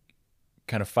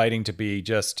kind of fighting to be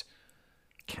just,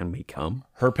 can we come?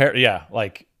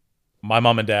 Like my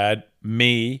mom and dad,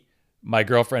 me, my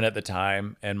girlfriend at the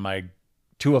time, and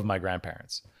two of my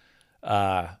grandparents.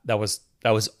 That was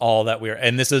all that we were.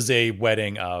 And this is a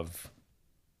wedding of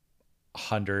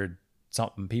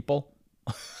 100-something people.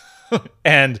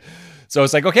 And so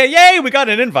it's like, okay, yay, we got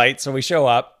an invite. So we show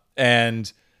up,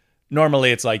 and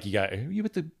normally it's like, are you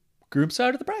with the groom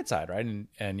side or the bride side, right?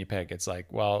 And you pick. It's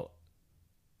like, well,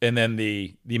 and then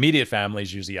the immediate family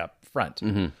is usually up front.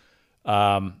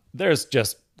 Mm-hmm. There's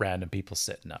just random people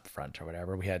sitting up front or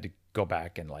whatever. We had to go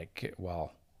back and like,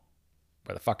 well,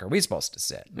 where the fuck are we supposed to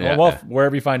sit? Yeah. Well,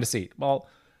 wherever you find a seat. Well,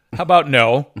 how about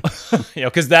no?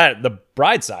 Because the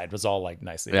bride side was all like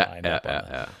nicely lined up on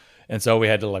that. And so we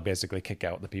had to like basically kick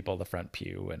out the people at the front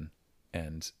pew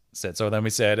and sit. So then we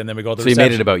sit, and then we go to the reception. So you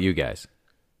made it about you guys.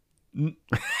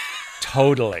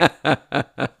 Totally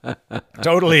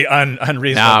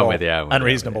unreasonable. No, with you.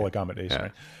 Unreasonable accommodation. Yeah.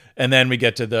 Right? And then we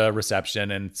get to the reception,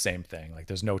 and same thing. Like,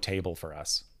 there's no table for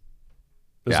us.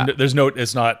 There's no.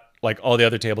 It's not like all the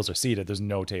other tables are seated. There's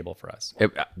no table for us.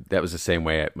 That was the same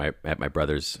way at my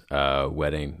brother's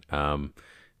wedding.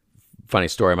 Funny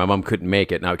story. My mom couldn't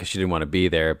make it, not because she didn't want to be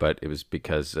there, but it was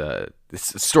because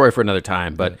it's a story for another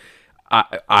time. But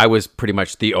I was pretty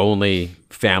much the only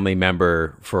family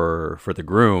member for the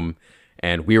groom,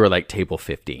 and we were like table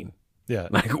 15. Yeah.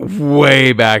 Like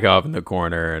way back off in the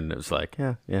corner, and it was like,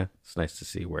 yeah, it's nice to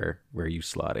see where you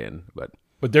slot in. But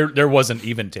there wasn't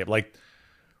even table. Like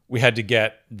we had to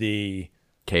get the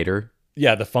cater.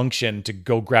 Yeah, the function to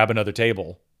go grab another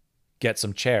table, get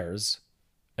some chairs,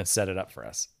 and set it up for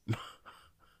us.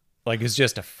 Like it's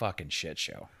just a fucking shit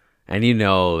show. And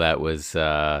that was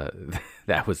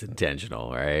that was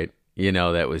intentional, right?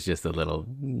 That was just a little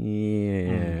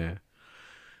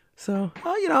So,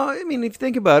 I mean, if you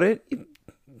think about it,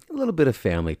 a little bit of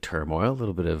family turmoil, a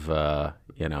little bit of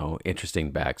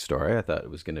interesting backstory. I thought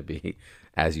it was going to be,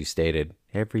 as you stated,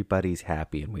 everybody's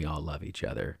happy and we all love each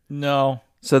other. No.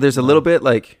 So there's a little bit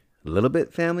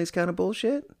family's kind of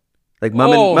bullshit. Like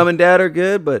mom and dad are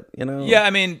good, but Yeah, I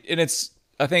mean, and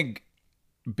I think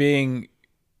being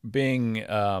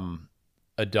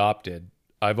adopted,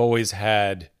 I've always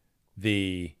had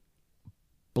the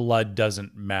blood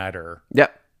doesn't matter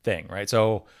thing, right?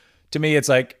 So to me, it's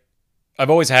like I've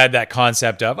always had that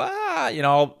concept of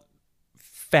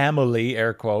family,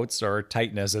 air quotes, or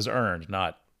tightness is earned,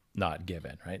 not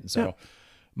given, right? And so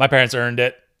my parents earned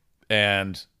it,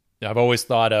 and I've always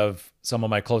thought of some of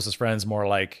my closest friends more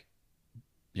like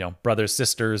brothers,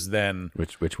 sisters than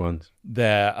which ones?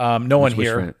 No one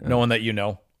here, no one that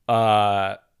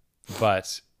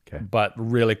but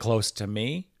really close to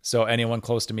me. So anyone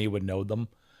close to me would know them.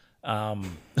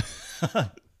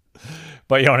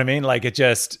 But you know what I mean? Like it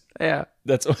just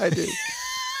that's what I do.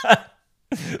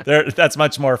 That's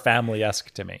much more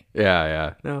family-esque to me.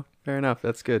 Yeah. No, fair enough.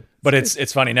 That's good. But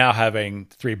it's funny now having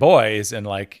 3 boys, and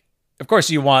like, of course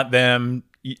you want them.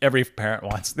 Every parent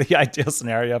wants the ideal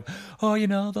scenario of,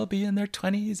 they'll be in their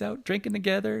 20s out drinking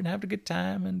together and having a good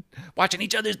time and watching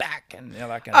each other's back and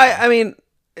that kind of thing. I mean,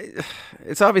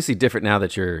 it's obviously different now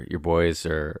that your boys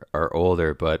are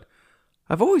older, but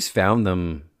I've always found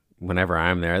them whenever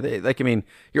I'm there.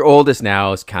 Your oldest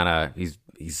now is kind of,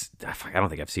 I don't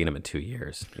think I've seen him in 2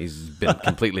 years. He's been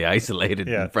completely isolated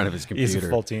in front of his computer. He's a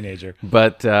full teenager.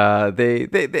 But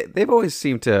they've always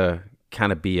seemed to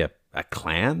kind of be a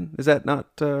clan. Is that not?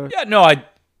 Yeah, no, I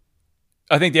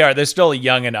think they are. They're still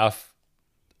young enough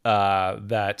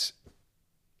that,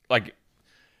 like,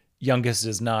 youngest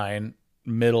is 9,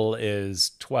 middle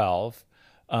is 12.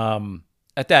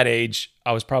 At that age,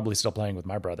 I was probably still playing with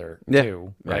my brother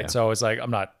too, right? Yeah. So it's like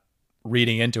I'm not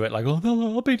reading into it like,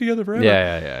 they'll be together forever.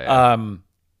 Yeah.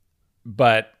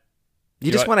 But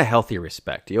you just want a healthy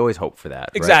respect. You always hope for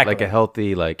that, exactly. Right? Like a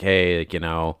healthy, like, hey,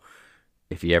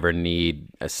 if you ever need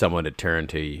someone to turn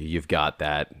to, you've got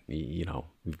that.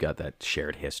 You've got that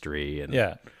shared history, and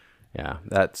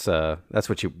that's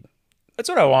what you. That's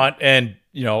what I want, and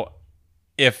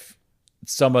if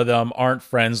some of them aren't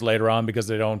friends later on because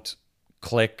they don't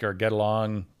click or get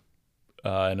along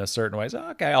in a certain way, so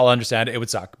okay, I'll understand it. It would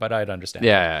suck, but I'd understand.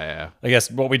 Yeah. I guess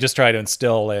what we just try to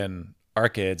instill in our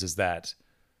kids is that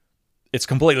it's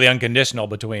completely unconditional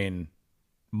between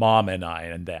mom and I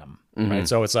and them, right?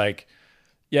 So it's like,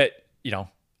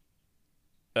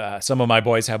 some of my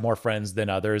boys have more friends than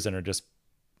others and are just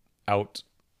out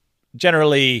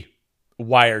generally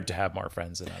wired to have more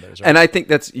friends than others. Right? And I think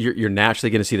that's you're naturally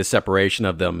going to see the separation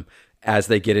of them as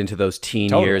they get into those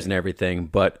teen years and everything.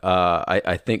 But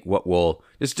I think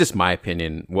it's just my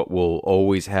opinion, what will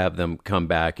always have them come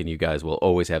back, and you guys will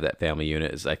always have that family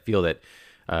unit, is I feel that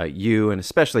you, and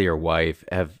especially your wife,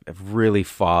 have really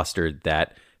fostered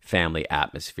that family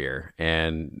atmosphere.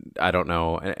 And I don't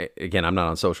know, again, I'm not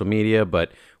on social media,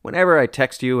 but whenever I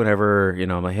text you, whenever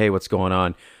I'm like, hey, what's going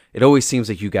on, it always seems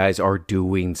like you guys are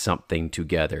doing something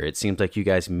together. It seems like you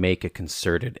guys make a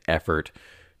concerted effort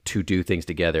to do things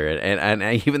together. And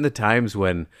even the times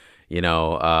when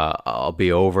I'll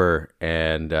be over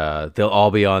and they'll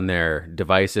all be on their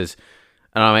devices,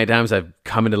 I don't know how many times I've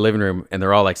come into the living room and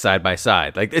they're all like side by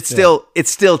side, like it's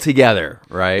still together,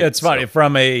 right? It's funny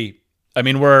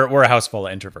we're a house full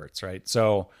of introverts, right?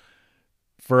 So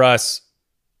for us,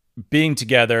 being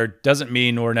together doesn't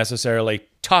mean we're necessarily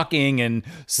talking and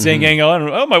singing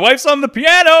on, my wife's on the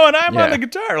piano and I'm on the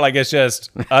guitar. Like, it's just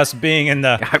us being in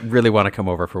the... I really want to come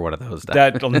over for one of those.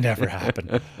 That'll never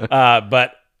happen.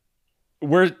 But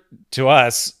to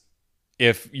us,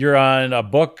 if you're on a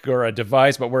book or a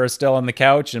device, but we're still on the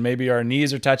couch and maybe our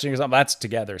knees are touching or something, that's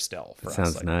together still for us.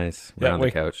 Sounds like, nice. We're on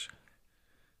the couch.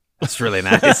 That's really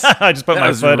nice. I just put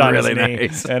my foot on his really knee,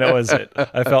 nice. and it was it.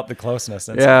 I felt the closeness.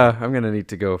 Yeah, I'm gonna need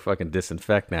to go fucking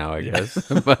disinfect now, I guess.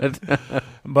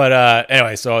 But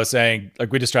anyway, so I was saying,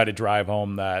 like, we just try to drive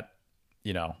home that,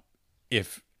 you know,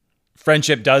 if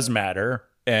friendship does matter,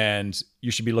 and you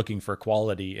should be looking for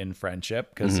quality in friendship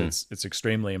because it's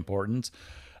extremely important.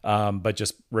 But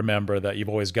just remember that you've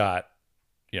always got,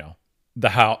 you know, the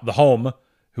home,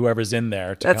 whoever's in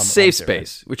there. That's safe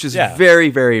space, which is very,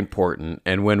 very important.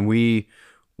 And when we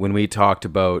talked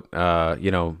about,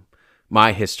 you know,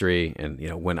 my history, and, you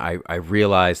know, when I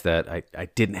realized that I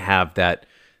didn't have that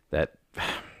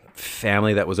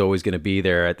family that was always going to be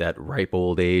there at that ripe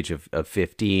old age of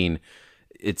 15,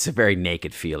 it's a very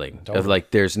naked feeling of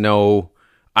like, there's no,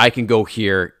 I can go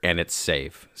here and it's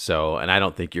safe. So, and I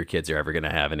don't think your kids are ever going to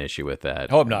have an issue with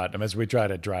that. Hope not. I mean, as we try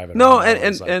to drive it. No, home,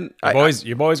 and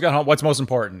you've always got home. What's most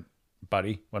important,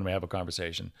 buddy, when we have a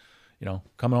conversation, you know,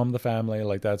 coming home to the family,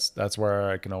 like that's where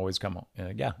I can always come home.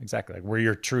 Yeah, exactly. Like, we're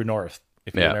your true north.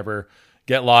 If you ever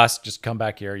get lost, just come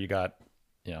back here. You got,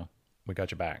 you know, we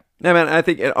got your back. Yeah, man. I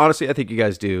think you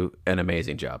guys do an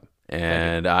amazing job.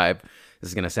 And this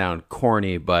is going to sound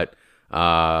corny, but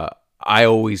I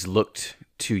always looked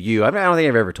to you. I don't think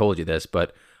I've ever told you this,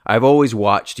 but I've always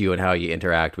watched you and how you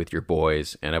interact with your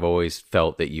boys, and I've always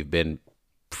felt that you've been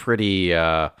pretty,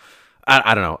 I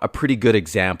don't know, a pretty good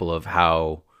example of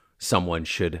how someone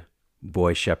should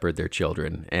boy shepherd their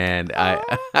children. And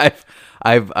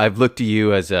I've looked to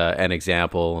you as an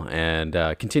example, and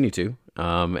continue to.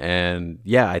 And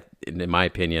yeah, in my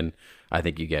opinion, I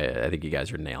think you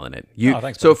guys are nailing it.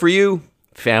 Thanks, so for you,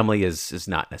 family is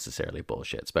not necessarily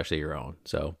bullshit, especially your own.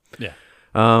 So yeah.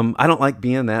 I don't like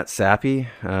being that sappy.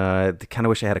 I kind of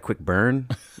wish I had a quick burn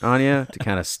on you to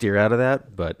kind of steer out of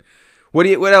that. But what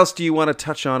else do you want to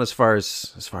touch on as far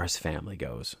as family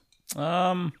goes?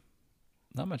 Not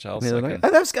much else. I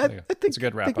think it's a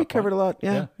good wrap up. I think we covered a lot.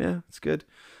 Yeah, it's good.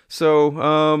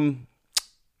 So,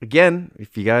 again,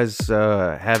 if you guys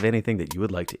have anything that you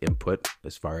would like to input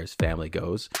as far as family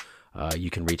goes, you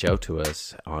can reach out to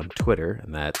us on Twitter,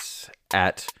 and that's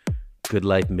at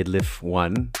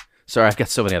GoodLifeMidlife1. Sorry, I've got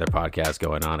so many other podcasts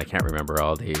going on. I can't remember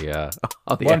all the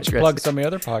Why don't you plug some of the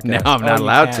other podcasts? No, I'm not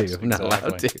allowed to. I'm not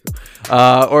allowed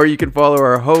to. Or you can follow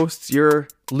our hosts. You're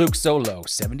Luke Solo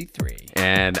 73,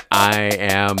 and I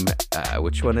am.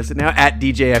 Which one is it now? At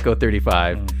DJ Echo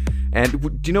 35.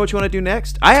 And do you know what you want to do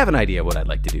next? I have an idea what I'd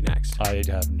like to do next. I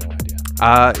have no idea.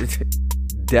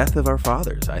 Death of our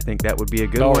fathers. I think that would be a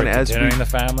good one. As continuing the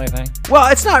family thing. Well,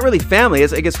 it's not really family.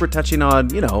 I guess we're touching on,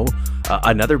 you know,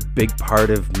 another big part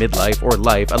of midlife or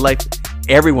life. A life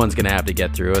everyone's going to have to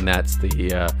get through, and that's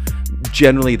the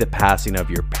generally the passing of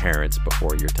your parents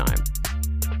before your time.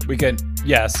 We can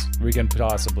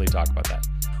possibly talk about that.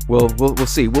 We'll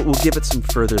see. We'll give it some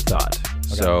further thought. Okay.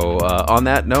 So on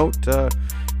that note,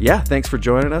 yeah, thanks for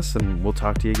joining us, and we'll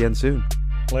talk to you again soon.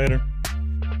 Later.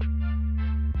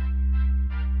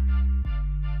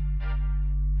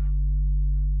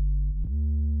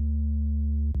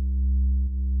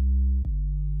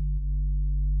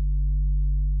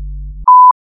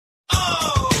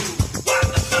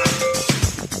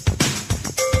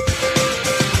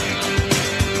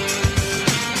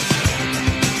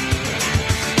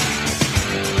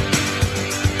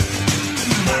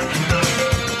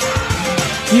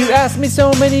 You ask me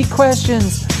so many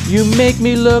questions, you make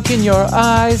me look in your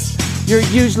eyes. You're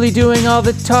usually doing all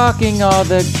the talking all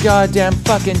the goddamn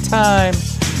fucking time.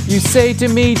 You say to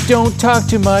me, don't talk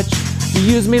too much. You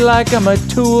use me like I'm a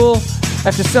tool.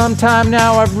 After some time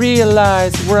now I've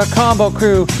realized we're a combo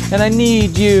crew and I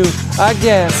need you. I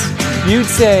guess you'd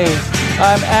say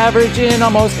I'm average in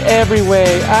almost every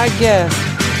way. I guess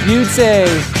you'd say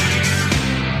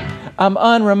I'm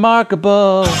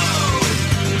unremarkable.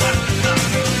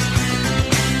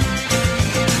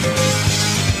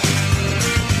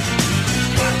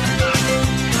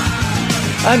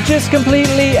 I'm just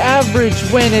completely average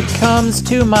when it comes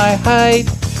to my height.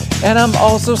 And I'm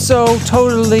also so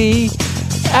totally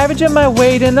average in my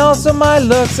weight and also my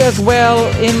looks, as well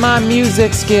in my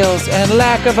music skills and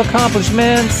lack of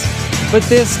accomplishments. But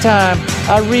this time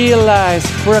I realize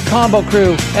we're a combo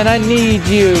crew and I need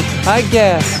you. I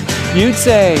guess you'd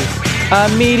say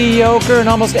I'm mediocre in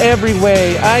almost every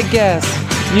way. I guess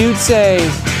you'd say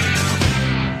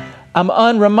I'm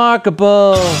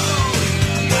unremarkable.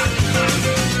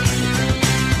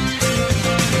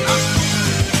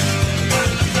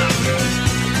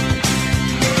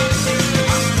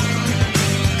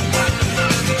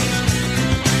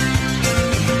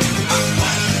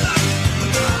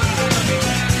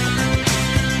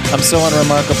 I'm so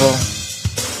unremarkable.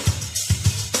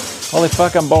 Holy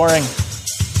fuck, I'm boring.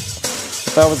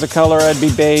 If I was a color, I'd be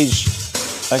beige.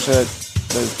 Actually,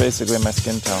 that is basically my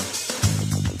skin tone.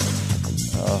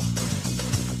 Oh.